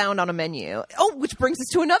not found on a menu. Oh, which brings us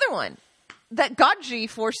to another one that Godji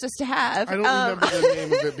forced us to have. I don't remember the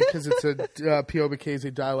name of it because it's a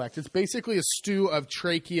Piemontese dialect. It's basically a stew of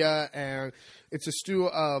trachea, and it's a stew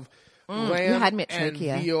of lamb and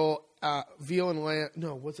veal. Veal and lamb.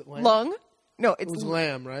 No, was it lamb? Lung? No, it was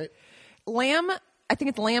lamb, right? Lamb. I think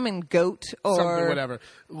it's lamb and goat or something, whatever.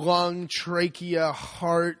 Lung, trachea,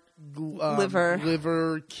 heart,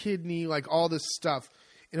 liver, kidney, like all this stuff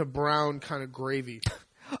in a brown kind of gravy.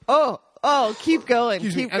 Oh, keep going.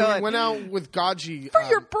 Keep going. And we went out with Godji. For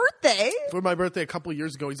your birthday? For my birthday a couple of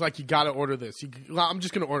years ago. He's like, you got to order this. I'm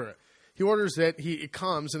just going to order it. He orders it. It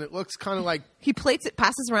comes, and it looks kind of like... He plates it,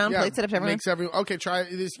 passes around, plates it up to everyone. Makes everyone, okay, try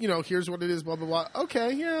this. Here's what it is, blah, blah, blah.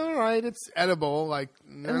 Okay, yeah, all right. It's edible. Like,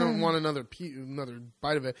 I don't want another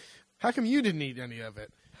bite of it. How come you didn't eat any of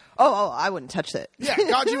it? Oh, I wouldn't touch it. Yeah,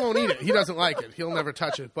 Godji won't eat it. He doesn't like it. He'll never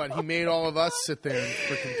touch it. But he made all of us sit there and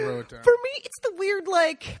freaking throw it down. For me, it's the weird,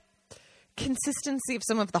 consistency of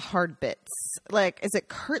some of the hard bits. Like, is it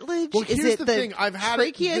cartilage? Well, here's the thing. I've had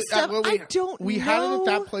trachea stuff? I don't know. We had it at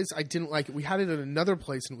that place. I didn't like it. We had it at another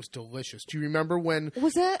place, and it was delicious. Do you remember when...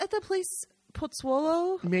 Was that at the place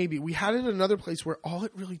Pozzuolo? Maybe. We had it at another place where all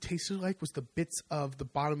it really tasted like was the bits of the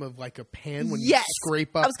bottom of, like, a pan when you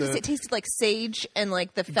scrape up I was going to say it tasted like sage and,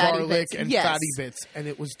 like, the fatty garlic bits. and fatty bits, and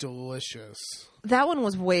it was delicious. That one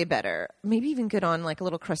was way better. Maybe even good on, like, a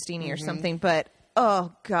little crostini or something, but...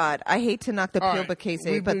 Oh God, I hate to knock the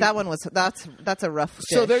Piemontese, but that one was that's a rough dish.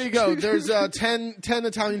 So there you go. There's 10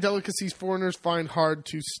 Italian delicacies foreigners find hard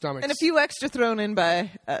to stomach, and a few extra thrown in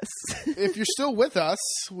by us. If you're still with us,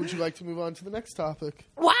 would you like to move on to the next topic?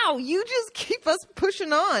 Wow, you just keep us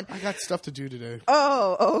pushing on. I got stuff to do today.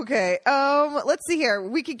 Oh, okay. Let's see here.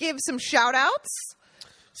 We could give some shout outs.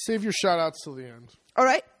 Save your shout outs till the end. All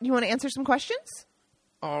right. You want to answer some questions?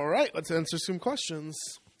 All right. Let's answer some questions.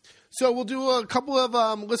 So we'll do a couple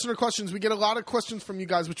of listener questions. We get a lot of questions from you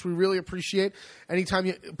guys, which we really appreciate. Anytime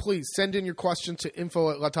please send in your question to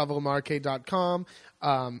info@latavolamarche.com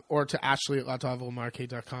or to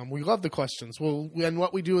ashley@latavolamarche.com. We love the questions. And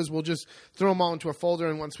what we do is we'll just throw them all into a folder,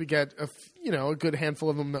 and once we get a good handful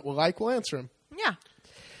of them that we'll like, we'll answer them. Yeah.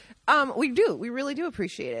 We do. We really do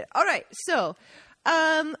appreciate it. All right. So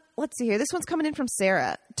let's see here. This one's coming in from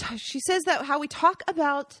Sarah. She says that how we talk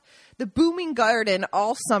about the booming garden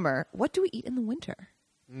all summer. What do we eat in the winter?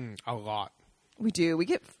 A lot. We do. We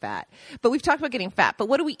get fat. But we've talked about getting fat. But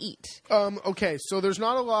what do we eat? Okay, so there's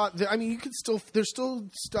not a lot. I mean, there's still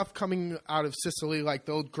stuff coming out of Sicily, like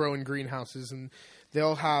they'll grow in greenhouses and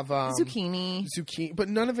they'll have zucchini, but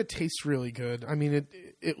none of it tastes really good. I mean,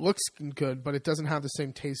 it looks good, but it doesn't have the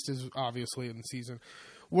same taste as obviously in season.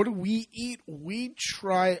 What do we eat?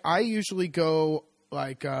 I usually go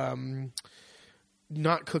like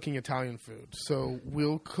not cooking Italian food. So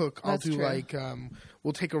we'll cook. I'll do like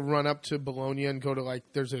we'll take a run up to Bologna and go to like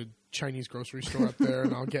there's a Chinese grocery store up there,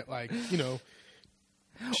 and I'll get like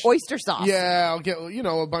oyster sauce. Yeah, I'll get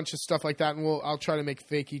a bunch of stuff like that, and I'll try to make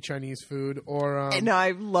fakey Chinese food and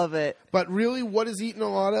I love it. But really, what is eaten a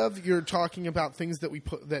lot of? You're talking about things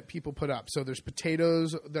that people put up. So there's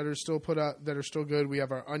potatoes that are still put up that are still good. We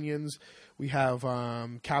have our onions. We have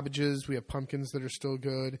cabbages. We have pumpkins that are still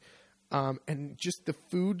good. And just the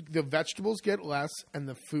vegetables get less, and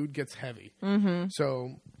the food gets heavy. Mm-hmm.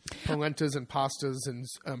 So polentas and pastas and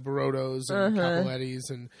burrotos and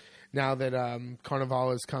cappellettis, and now that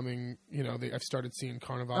Carnival is coming, I've started seeing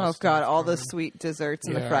Carnival. Oh God, all the sweet desserts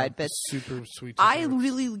and the fried bits. Super sweet desserts. I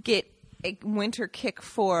really get a winter kick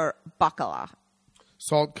for bacala.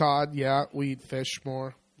 Salt cod, yeah. We eat fish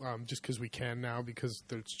more just because we can now because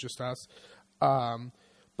it's just us.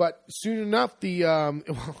 But soon enough,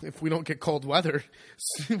 if we don't get cold weather,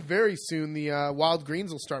 very soon the wild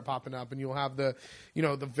greens will start popping up, and you'll have the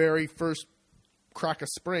very first crack of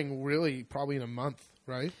spring, really probably in a month,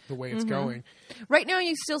 right? The way it's going. Right now,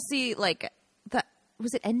 you still see like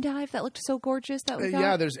was it endive that looked so gorgeous that we got?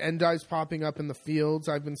 Yeah, there's endives popping up in the fields.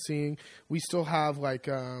 I've been seeing. We still have like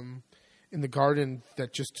in the garden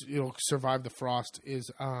that just survive the frost is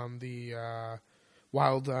the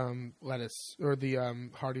wild lettuce or the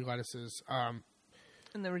hardy lettuces.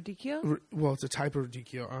 And the radicchio? Well, it's a type of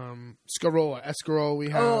radicchio. Escarola we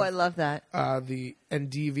have. Oh, I love that. The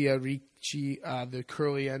Endivia ricci, the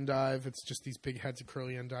curly endive. It's just these big heads of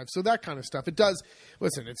curly endive. So that kind of stuff. It does.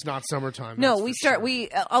 Listen, it's not summertime. No,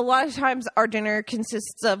 a lot of times our dinner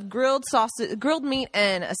consists of grilled sausage, grilled meat,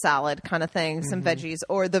 and a salad kind of thing, some veggies,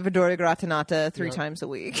 or the verdura gratinata 3 times a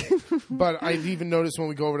week. But I've even noticed when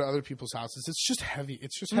we go over to other people's houses, it's just heavy.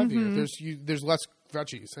 It's just heavier. There's less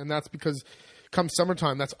veggies, and that's because come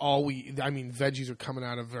summertime, that's all veggies are coming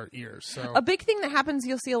out of our ears. So a big thing that happens,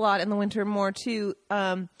 you'll see a lot in the winter more too,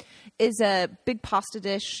 is a big pasta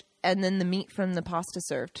dish and then the meat from the pasta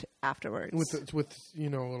served afterwards. With a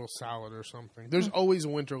little salad or something. There's always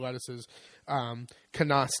winter lettuces.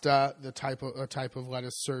 Canasta, a type of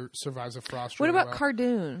lettuce survives a frost. What about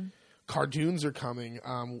cardoon? Cardoons are coming.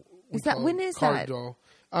 When is cardo.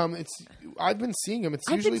 That? I've been seeing them. It's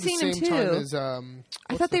usually the same time as.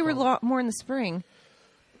 I thought they were more in the spring,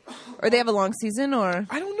 or they have a long season, or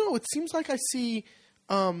I don't know. It seems like I see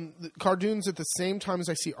cardoons at the same time as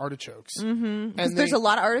I see artichokes. Mm-hmm. And there's a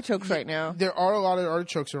lot of artichokes right now. There are a lot of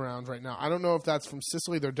artichokes around right now. I don't know if that's from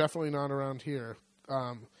Sicily. They're definitely not around here.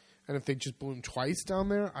 And if they just bloom twice down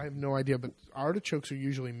there, I have no idea. But artichokes are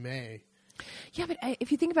usually May. Yeah, but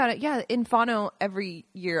if you think about it, in Fano, every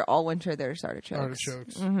year, all winter, there's artichokes.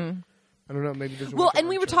 Mm-hmm. I don't know. Maybe there's and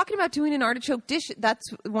we were talking about doing an artichoke dish. That's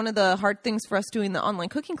one of the hard things for us doing the online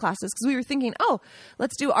cooking classes because we were thinking,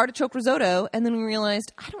 let's do artichoke risotto, and then we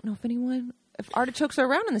realized I don't know if artichokes are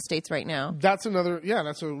around in the States right now. That's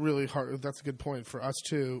that's a really hard. That's a good point for us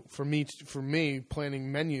too. For me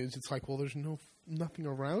planning menus, it's like, well, there's nothing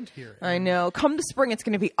around here. I know. Come to spring, it's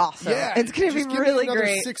going to be awesome. Yeah, it's going to be really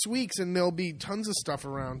great. 6 weeks, and there'll be tons of stuff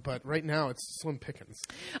around. But right now, it's slim pickings.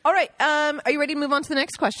 All right. Are you ready to move on to the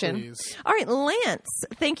next question? Please. All right, Lance.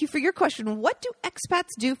 Thank you for your question. What do expats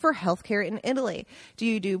do for healthcare in Italy? Do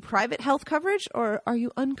you do private health coverage, or are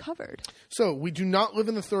you uncovered? So we do not live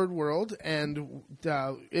in the third world, and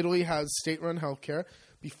Italy has state-run healthcare.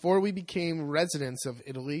 Before we became residents of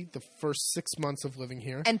Italy, the first 6 months of living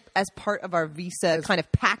here. And as part of our visa kind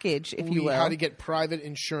of package, if you will. We had to get private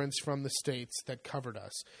insurance from the states that covered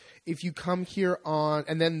us. If you come here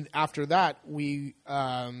and then after that, we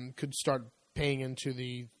could start paying into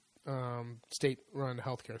the state-run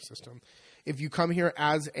healthcare system. If you come here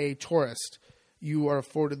as a tourist, you are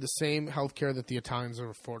afforded the same healthcare that the Italians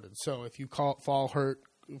are afforded. So if you fall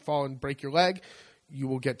and break your leg, you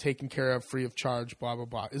will get taken care of free of charge, blah, blah,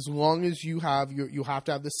 blah. As long as you have you have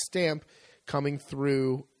to have the stamp coming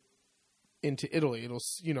through into Italy.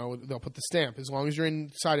 They'll put the stamp. As long as you're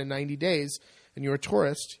inside of 90 days and you're a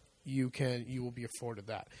tourist, you will be afforded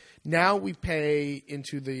that. Now we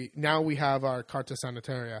have our Carta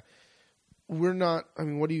Sanitaria. We're not,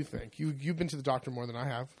 what do you think? You've been to the doctor more than I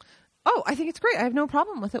have. Oh, I think it's great. I have no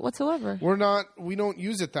problem with it whatsoever. We don't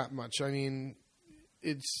use it that much.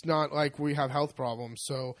 It's not like we have health problems.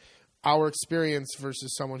 So our experience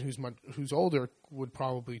versus someone who's older would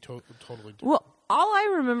probably totally different. Well, all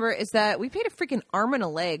I remember is that we paid a freaking arm and a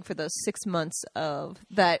leg for those 6 months of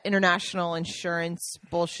that international insurance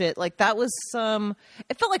bullshit. Like, that was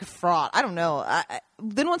it felt like a fraud. I don't know.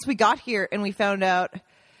 Then once we got here and we found out,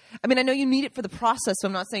 I mean, I know you need it for the process, so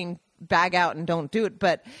I'm not saying bag out and don't do it,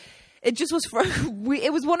 but it just was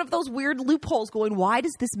it was one of those weird loopholes going, why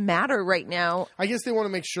does this matter right now? I guess they want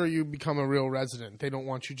to make sure you become a real resident. They don't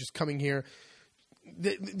want you just coming here.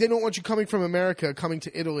 They don't want you coming from America, coming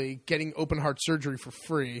to Italy, getting open heart surgery for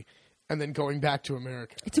free, and then going back to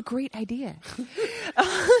America. It's a great idea.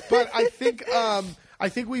 But I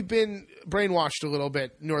think we've been brainwashed a little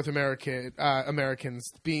bit, North America Americans,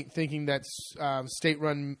 thinking that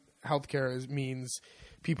state-run healthcare means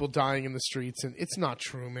people dying in the streets, and it's not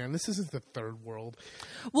true, man. This isn't the third world.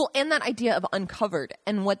 Well, and that idea of uncovered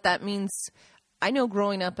and what that means. I know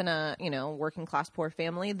growing up in a, working class poor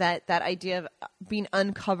family, that idea of being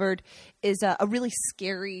uncovered is a really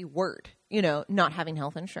scary word, not having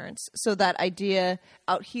health insurance. So that idea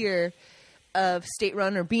out here of state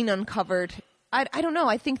run or being uncovered, I don't know.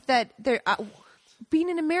 I think that being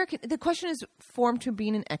an American, the question is formed to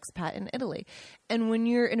being an expat in Italy. And when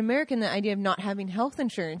you're an American, the idea of not having health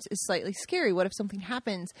insurance is slightly scary. What if something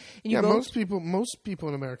happens? And most people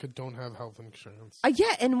in America don't have health insurance.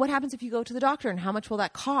 Yeah, and what happens if you go to the doctor, and how much will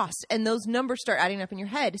that cost? And those numbers start adding up in your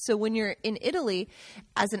head. So when you're in Italy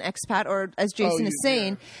as an expat, or as Jason is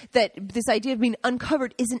saying, that this idea of being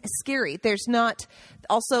uncovered isn't as scary. There's not...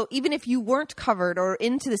 Also, even if you weren't covered or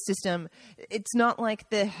into the system, it's not like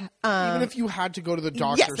the... even if you had to go to the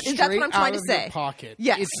doctor straight that's what I'm trying out to of say. Your pocket,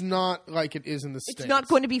 yes. It's not like it is in the States. It's not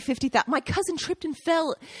going to be $50,000. My cousin tripped and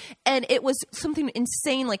fell, and it was something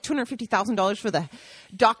insane, like $250,000 for the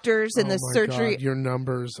doctors and the surgery. God, your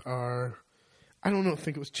numbers are... I don't know. I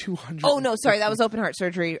think it was 200. Oh, no, sorry. That was open heart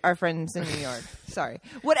surgery. Our friends in New York. Sorry.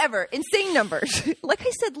 Whatever. Insane numbers. Like I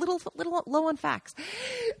said, little low on facts.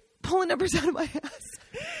 Pulling numbers out of my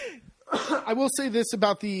ass. I will say this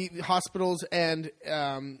about the hospitals and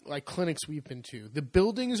clinics we've been to. The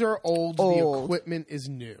buildings are old. The equipment is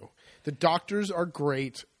new. The doctors are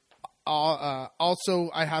great. Also,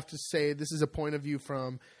 I have to say this is a point of view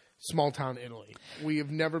from small town Italy. We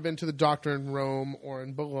have never been to the doctor in Rome or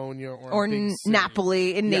in Bologna or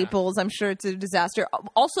Napoli. In Naples, I'm sure it's a disaster.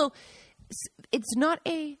 Also, it's not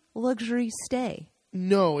a luxury stay.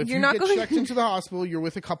 No, if you get checked into the hospital, you're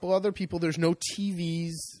with a couple other people. There's no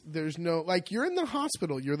TVs. There's no you're in the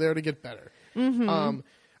hospital. You're there to get better. Mm-hmm.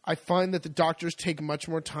 I find that the doctors take much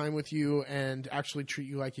more time with you and actually treat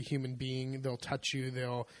you like a human being. They'll touch you.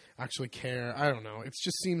 They'll actually care. I don't know. It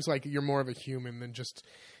just seems like you're more of a human than just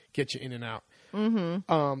get you in and out.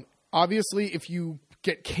 Mm-hmm. Obviously, if you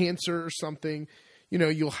get cancer or something,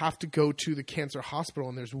 you'll have to go to the cancer hospital,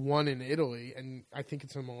 and there's one in Italy, and I think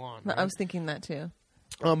it's in Milan. Right? I was thinking that too.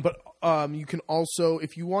 But you can also,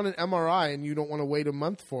 if you want an MRI and you don't want to wait a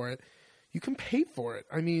month for it, you can pay for it.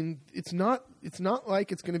 I mean, it's not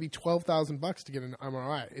like it's going to be $12,000 to get an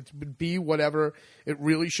MRI. It would be whatever it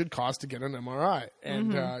really should cost to get an MRI,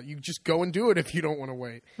 and you just go and do it if you don't want to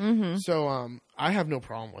wait. Mm-hmm. So I have no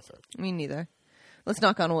problem with it. Me neither. Let's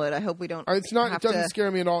knock on wood. I hope we don't. It's not. It doesn't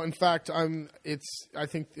scare me at all. In fact, I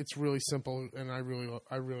think it's really simple, and I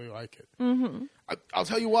really like it. Mm-hmm. I'll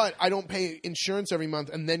tell you what. I don't pay insurance every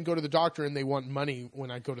month, and then go to the doctor, and they want money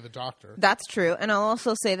when I go to the doctor. That's true, and I'll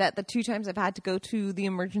also say that the 2 times I've had to go to the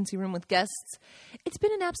emergency room with guests, it's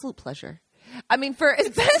been an absolute pleasure. I mean, thank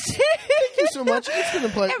you so much. It's been a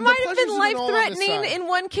pleasure. It might have been life-threatening in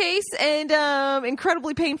one case and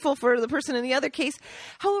incredibly painful for the person in the other case.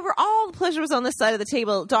 However, all the pleasure was on this side of the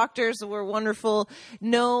table. Doctors were wonderful.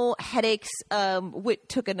 No headaches. We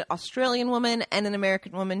took an Australian woman and an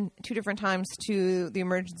American woman 2 different times to the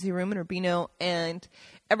emergency room in Urbino, and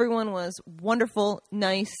everyone was wonderful,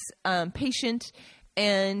 nice, patient,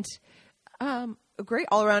 and a great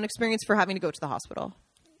all-around experience for having to go to the hospital.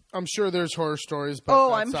 I'm sure there's horror stories,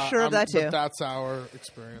 but I'm sure of that too. But that's our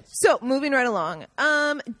experience. So, moving right along.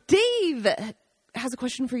 Dave has a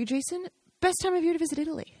question for you, Jason. Best time of year to visit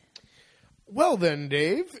Italy? Well then,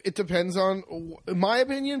 Dave, it depends on, in my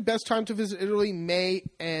opinion, best time to visit Italy, May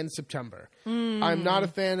and September. I'm not a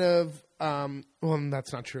fan of,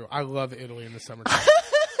 that's not true. I love Italy in the summertime.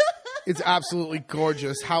 It's absolutely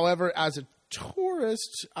gorgeous. However, as a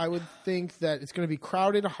tourist, I would think that it's going to be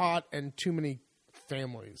crowded, hot, and too many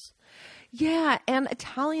families. Yeah, and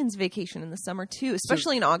Italians vacation in the summer too,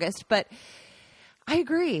 especially in August. But I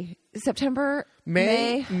agree. September,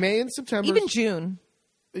 May and September, even June.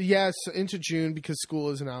 Yes, into June because school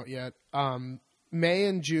isn't out yet. May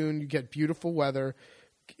and June, you get beautiful weather.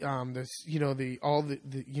 This, you get all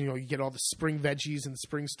the spring veggies and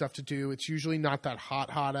spring stuff to do. It's usually not that hot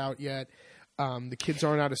out yet. The kids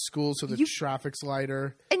aren't out of school, so the traffic's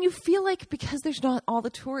lighter. And you feel like because there's not all the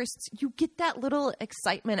tourists, you get that little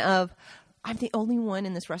excitement of, I'm the only one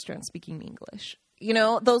in this restaurant speaking English. You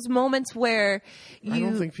know, those moments where I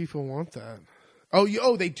don't think people want that.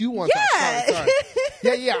 Oh, they do want that. Sorry.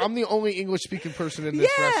 Yeah. I'm the only English-speaking person in this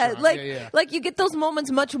restaurant. Like you get those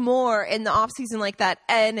moments much more in the off-season like that.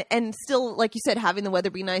 And still, like you said, having the weather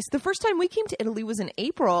be nice. The first time we came to Italy was in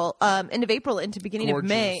April, end of April into beginning of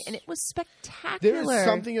May. And it was spectacular. There's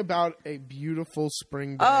something about a beautiful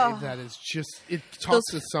spring day that is just, it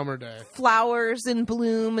talks to summer day. Flowers in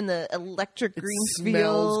bloom and the electric green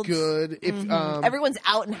fields. Smells good. Everyone's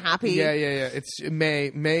out and happy. Yeah. It's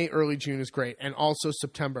May, early June is great. And also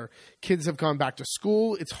September. Kids have gone back to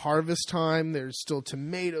school. It's harvest time. There's still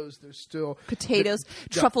tomatoes. There's still potatoes.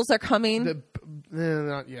 Truffles are coming.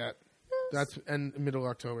 Not yet. That's middle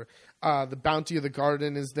October. The bounty of the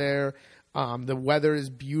garden is there. The weather is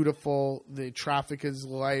beautiful. The traffic is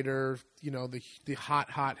lighter. You know, the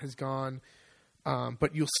hot has gone.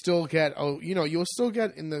 But you'll still get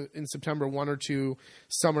in September 1 or 2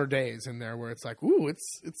 summer days in there where it's like, ooh,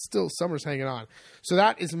 it's still summer's hanging on. So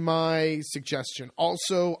that is my suggestion.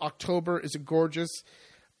 Also, October is a gorgeous.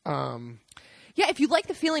 Yeah, if you like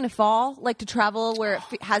the feeling of fall, like to travel where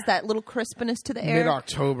it has that little crispness to the air.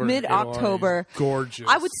 Mid-October. Gorgeous.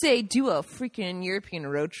 I would say do a freaking European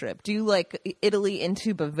road trip. Do like Italy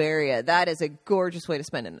into Bavaria. That is a gorgeous way to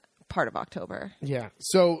spend a part of October. Yeah.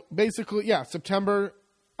 So basically, September.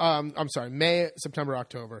 May, September,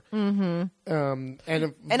 October. Mm-hmm.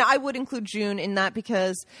 And I would include June in that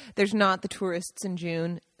because there's not the tourists in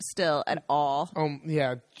June still at all.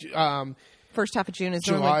 Yeah. First half of June is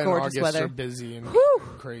July normally gorgeous and August weather. Are busy and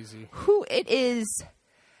crazy. It is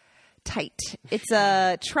tight. It's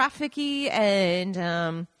trafficky and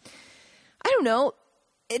I don't know.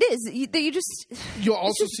 It is. You'll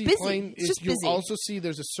also see busy. You'll also see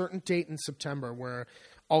there's a certain date in September where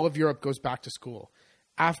all of Europe goes back to school.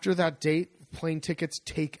 After that date, plane tickets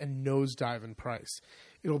take a nosedive in price.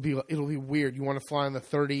 It'll be weird. You want to fly on the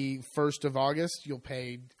 31st of August, you'll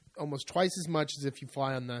pay almost twice as much as if you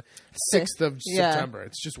fly on the 6th of September.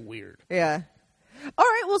 It's just weird. Yeah. All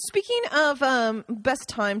right. Well, speaking of best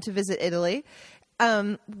time to visit Italy,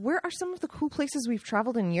 where are some of the cool places we've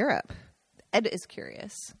traveled in Europe? Ed is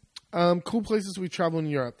curious. Cool places we travel in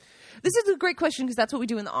Europe. This is a great question because that's what we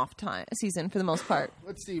do in the off time season for the most part.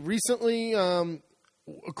 Let's see. Recently,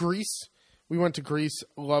 Greece. We went to Greece.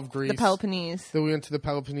 Love Greece. The Peloponnese. Then we went to the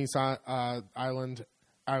Peloponnese islands.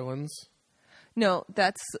 No,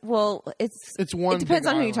 it's one. It depends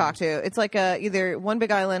on who you talk to. It's like either one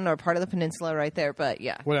big island or part of the peninsula right there. But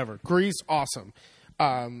yeah, whatever. Greece, awesome.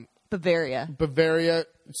 Bavaria,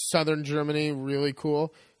 southern Germany, really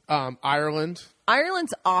cool. Ireland's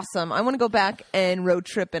awesome. I want to go back and road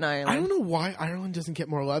trip in Ireland. I don't know why Ireland doesn't get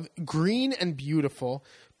more love. Green and beautiful.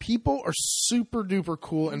 People are super duper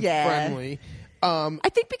cool and friendly. I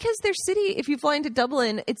think because their city, if you fly into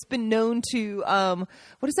Dublin, it's been known to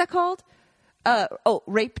what is that called?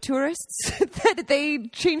 Rape tourists. That they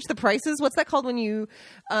changed the prices. What's that called when you?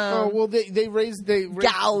 They gouged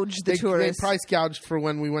the tourists. They price gouged for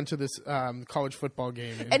when we went to this college football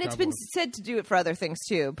game. And it's been said to do it for other things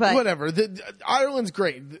too. But whatever. Ireland's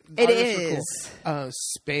great. It is. Cool.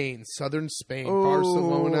 Spain, southern Spain,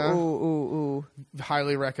 Barcelona. Ooh.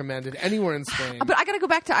 Highly recommended. Anywhere in Spain. But I got to go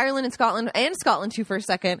back to Ireland and Scotland too for a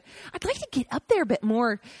second. I'd like to get up there a bit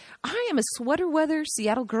more. I am a sweater weather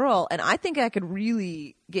Seattle girl, and I think I could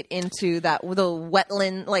really get into that with the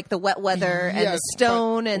wetland, like the wet weather and the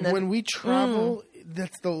stone. And when we travel,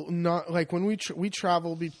 that's when we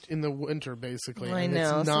travel in the winter basically. I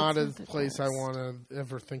know. It's not a place I want to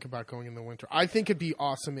ever think about going in the winter. I think it'd be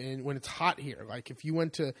awesome when it's hot here. Like if you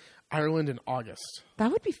went to Ireland in August,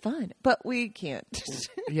 that would be fun. But we can't.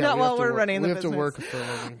 Not while we're running the business. We have to work for a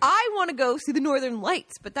living. I want to go see the Northern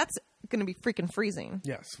Lights, but that's going to be freaking freezing.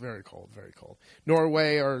 Yes, very cold, very cold.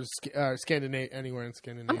 Norway or Scandinavia, anywhere in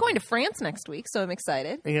Scandinavia. I'm going to France next week, so I'm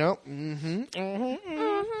excited. Yeah.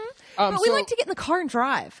 But we like to get in the car and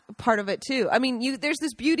drive. Part of it too. I mean, there's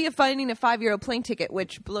this beauty of finding a €5 plane ticket,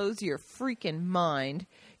 which blows your freaking mind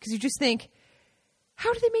because you just think,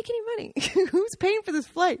 how do they make any money? Who's paying for this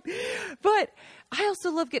flight? But I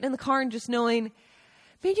also love getting in the car and just knowing,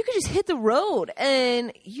 man, you could just hit the road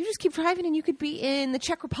and you just keep driving and you could be in the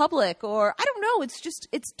Czech Republic or I don't know.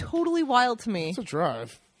 It's totally wild to me. It's a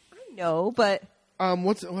drive. I know, but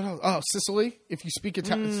What else? Oh, Sicily. If you speak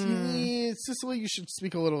Italian, Sicily, you should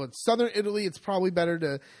speak a little. Southern Italy, it's probably better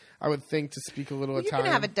to, I would think, to speak a little Italian.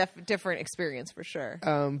 You can have a different experience for sure.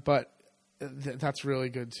 But that's really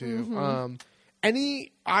good too. Mm-hmm.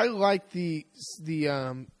 I like the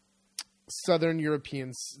Southern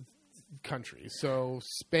European countries. So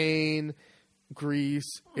Spain,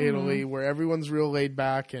 Greece, Italy, where everyone's real laid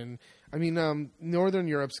back, and I mean, Northern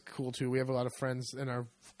Europe's cool too. We have a lot of friends, and our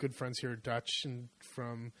good friends here are Dutch and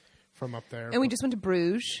from up there. And we just went to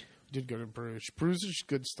Bruges. We did go to Bruges. Bruges is a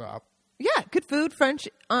good stop. Yeah, good food, French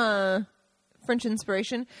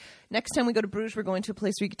inspiration. Next time we go to Bruges, we're going to a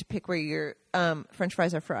place where you get to pick where your French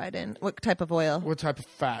fries are fried and what type of oil. What type of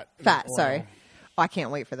fat? Fat, oil. sorry. Oh, I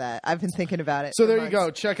can't wait for that. I've been thinking about it. So there you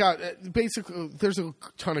go. Check out. Basically, there's a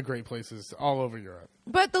ton of great places all over Europe.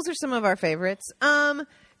 But those are some of our favorites.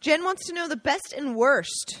 Jen wants to know the best and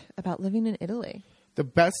worst about living in Italy. The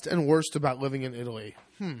best and worst about living in Italy.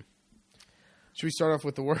 Should we start off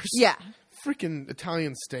with the worst? Yeah. Freaking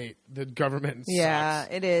Italian state. The government Yeah,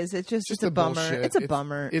 sucks. it is. It's just a bummer. Bullshit. It's a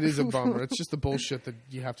bummer. It is a bummer. It's just the bullshit that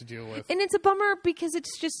you have to deal with. And it's a bummer because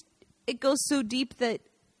it goes so deep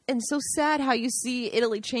and so sad how you see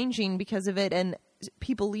Italy changing because of it and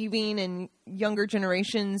people leaving and younger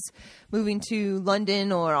generations moving to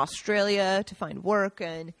London or Australia to find work,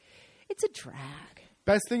 and it's a drag.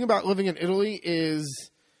 Best thing about living in Italy is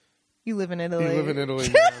you live in Italy. You live in Italy,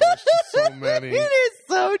 man. There's just so many. It is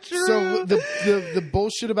so true. So the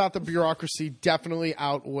bullshit about the bureaucracy definitely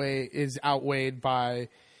is outweighed by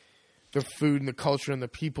the food and the culture and the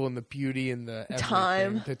people and the beauty and the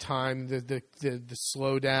time, the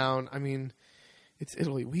slow down. I mean, it's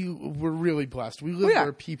Italy. We're really blessed. We live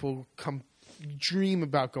where people dream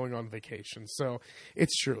about going on vacation. So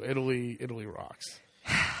it's true. Italy rocks.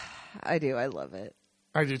 I do. I love it.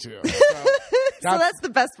 I do too. So that's the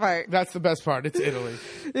best part. That's the best part. It's Italy.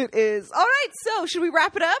 It is. All right. So should we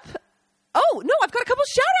wrap it up? Oh, no, I've got a couple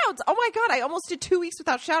shout-outs. Oh, my God, I almost did 2 weeks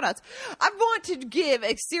without shout-outs. I want to give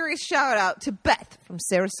a serious shout-out to Beth from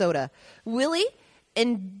Sarasota, Willie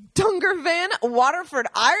in Dungarvan, Waterford,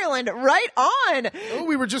 Ireland. Right on. Oh,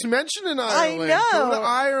 we were just mentioning Ireland. I know. Go to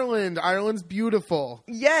Ireland. Ireland's beautiful.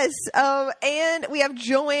 Yes. And we have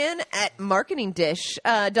Joanne at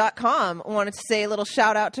marketingdish.com. Wanted to say a little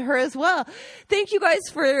shout out to her as well. Thank you guys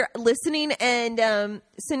for listening and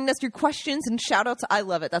sending us your questions and shout outs. I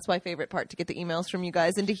love it. That's my favorite part, to get the emails from you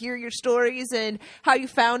guys and to hear your stories and how you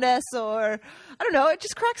found us, or I don't know. It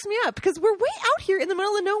just cracks me up because we're way out here in the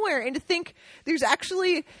middle of nowhere, and to think there's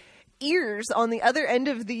actually ears on the other end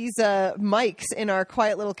of these mics in our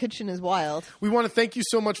quiet little kitchen is wild. We want to thank you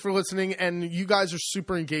so much for listening, and you guys are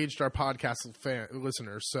super engaged, our podcast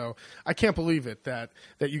listeners. So I can't believe it that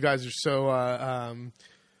you guys are so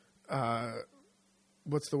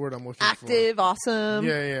what's the word I'm looking for? Active, awesome.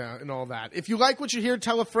 Yeah, and all that. If you like what you hear,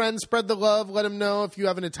 tell a friend, spread the love, let them know. If you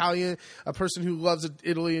have a person who loves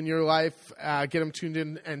Italy in your life, get them tuned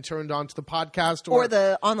in and turned on to the podcast. Or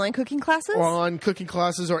the online cooking classes. Or on cooking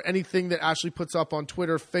classes, or anything that Ashley puts up on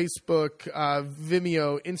Twitter, Facebook,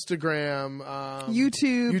 Vimeo, Instagram,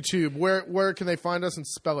 YouTube. Where can they find us, and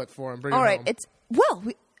spell it for them? All right.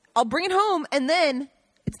 I'll bring it home, and then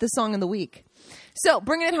it's the song of the week. So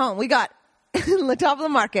bringing it home, we got La Tavola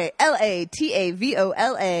Marche,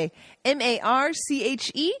 LATAVOLA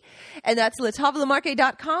MARCHE, and that's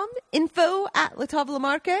latavolamarche.com,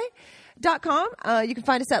 info@latavolamarche.com. You can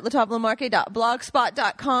find us at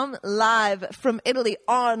latavolamarche.blogspot.com, live from Italy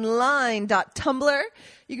online.tumblr.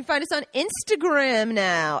 You can find us on Instagram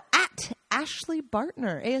now at Ashley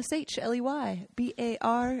Bartner,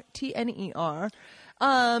 ASHLEYBARTNER.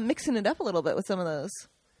 Mixing it up a little bit with some of those.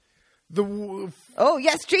 Oh,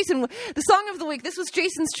 yes, Jason. The song of the week. This was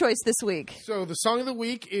Jason's choice this week. So the song of the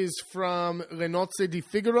week is from Le Nozze di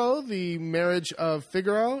Figaro, The Marriage of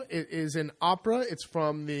Figaro. It is an opera. It's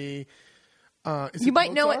from the... you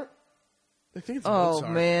might know it. I think it's Mozart.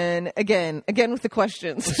 Oh, man. Again with the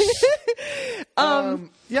questions.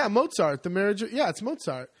 Yeah, Mozart. The Marriage of... Yeah, it's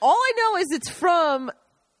Mozart. All I know is it's from...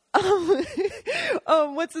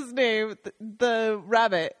 what's his name? The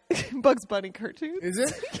rabbit. Bugs Bunny cartoon. Is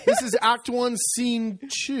it? This is Act 1, Scene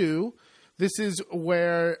 2. This is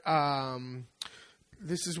where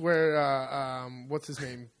what's his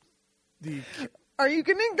name? Are you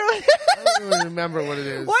gonna go ahead? I don't really remember what it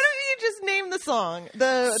is. Why don't you just name the song?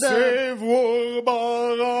 Se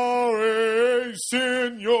volare,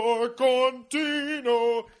 signor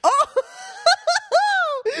Contino. Oh!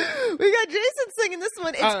 We got Jason singing in this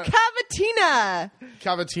one. It's cavatina.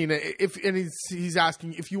 Cavatina. He's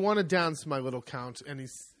asking if you want to dance my little count, and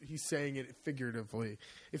he's saying it figuratively.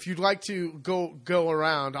 If you'd like to go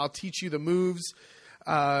around, I'll teach you the moves.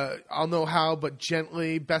 I'll know how, but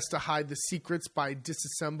gently. Best to hide the secrets by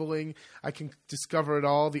disassembling. I can discover it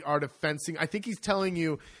all. The art of fencing. I think he's telling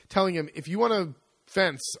him if you want to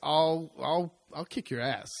fence, I'll kick your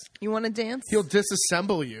ass. You want to dance? He'll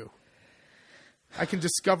disassemble you. I can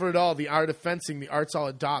discover it all. The art of fencing. The arts I'll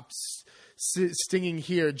adopt. Stinging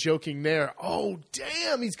here, joking there. Oh,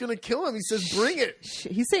 damn, he's going to kill him. He says, bring it.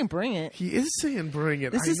 He's saying bring it. He is saying bring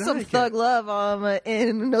it. This is some thug love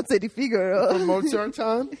in Notte di Figaro. From Mozart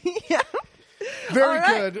time? Yeah. Very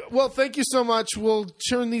good. Well, thank you so much. We'll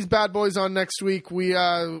turn these bad boys on next week. We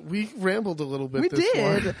rambled a little bit. We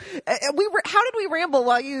did. How did we ramble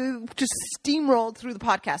while you just steamrolled through the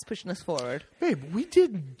podcast, pushing us forward? Babe, we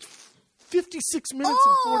did 56 minutes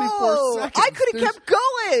and 44 seconds. I could have kept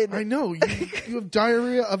going. I know. You have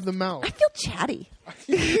diarrhea of the mouth. I feel chatty.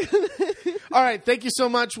 All right. Thank you so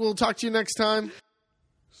much. We'll talk to you next time.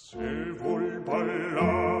 Se vuol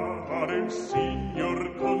ballare,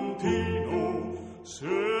 signor Contino. Se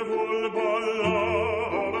vuol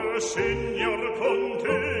ballare, signor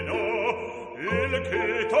Contino. Il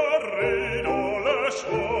chitarrino le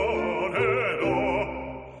suonerà.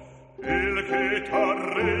 Il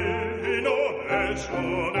chitarrino le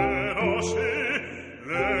suonerò, sì,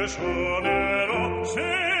 le suonerò, sì,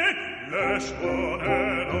 le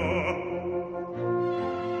suonerò.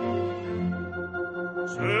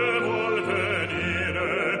 Se vuol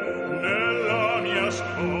venire nella mia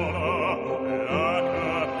scuola, la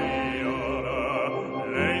capirà,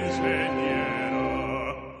 le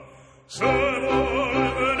insegnerà. Se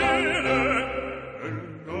vuol venire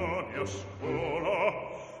nella mia scuola,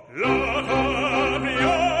 la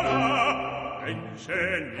capirà, le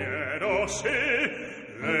insegnerò, sì,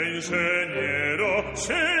 le insegnerò,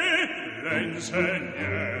 sì, le insegnerò.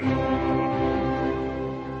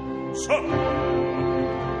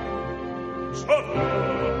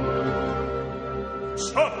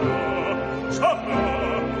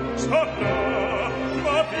 Saprà,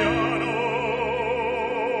 ma piano,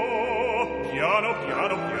 piano, piano,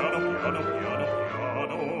 piano, piano, piano, piano.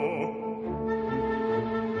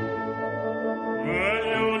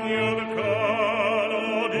 Meglio ogni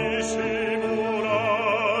arcano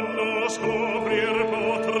dissimulando scoprir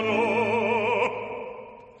potrò.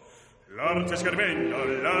 L'arte schermendo,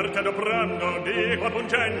 l'arte adoprando, di qua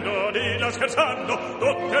pungendo, di là scherzando,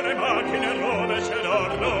 tutte le macchine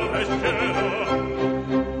rovescerò, rovescerò.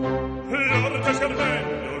 L'arte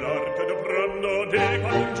schermendo, l'arte adoprando, di qua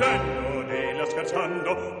pungendo, di là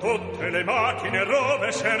scherzando, tutte le macchine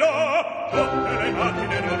rovescerò, tutte le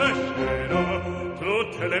macchine rovescerò,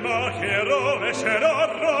 tutte le macchine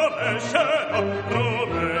rovescerò, rovescerò,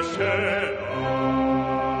 rovescerò.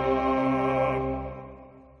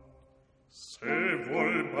 Se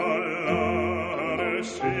vuol ballare,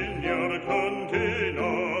 signor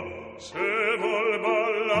Contino, se vuol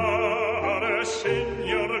ballare,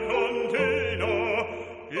 signor Contino,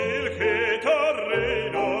 il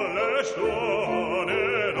chitarrino le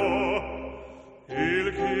suonerò,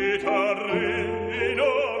 il chitarrino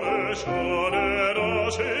le suonerò,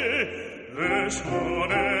 sì, le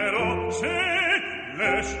suonerò, sì,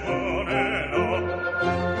 le suonerò.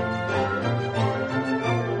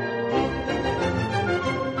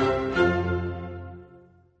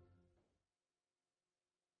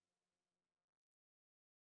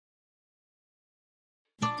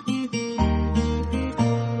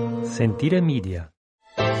 Sentire Media.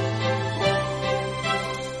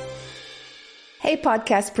 Hey,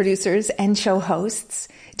 podcast producers and show hosts.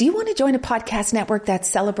 Do you want to join a podcast network that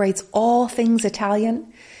celebrates all things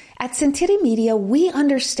Italian? At Sentire Media, we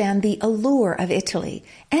understand the allure of Italy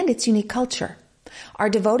and its unique culture. Our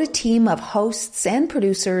devoted team of hosts and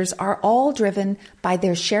producers are all driven by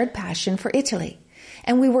their shared passion for Italy.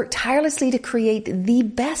 And we work tirelessly to create the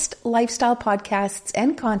best lifestyle podcasts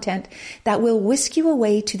and content that will whisk you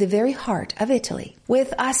away to the very heart of Italy.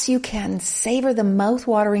 With us, you can savor the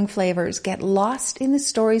mouth-watering flavors, get lost in the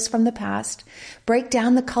stories from the past, break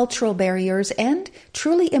down the cultural barriers, and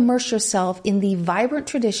truly immerse yourself in the vibrant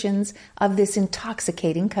traditions of this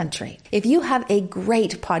intoxicating country. If you have a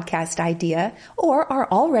great podcast idea or are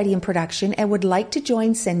already in production and would like to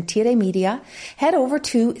join Sentire Media, head over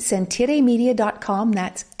to sentiremedia.com,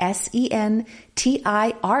 that's SENTIRE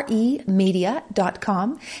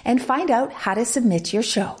media.com, and find out how to submit your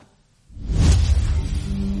show.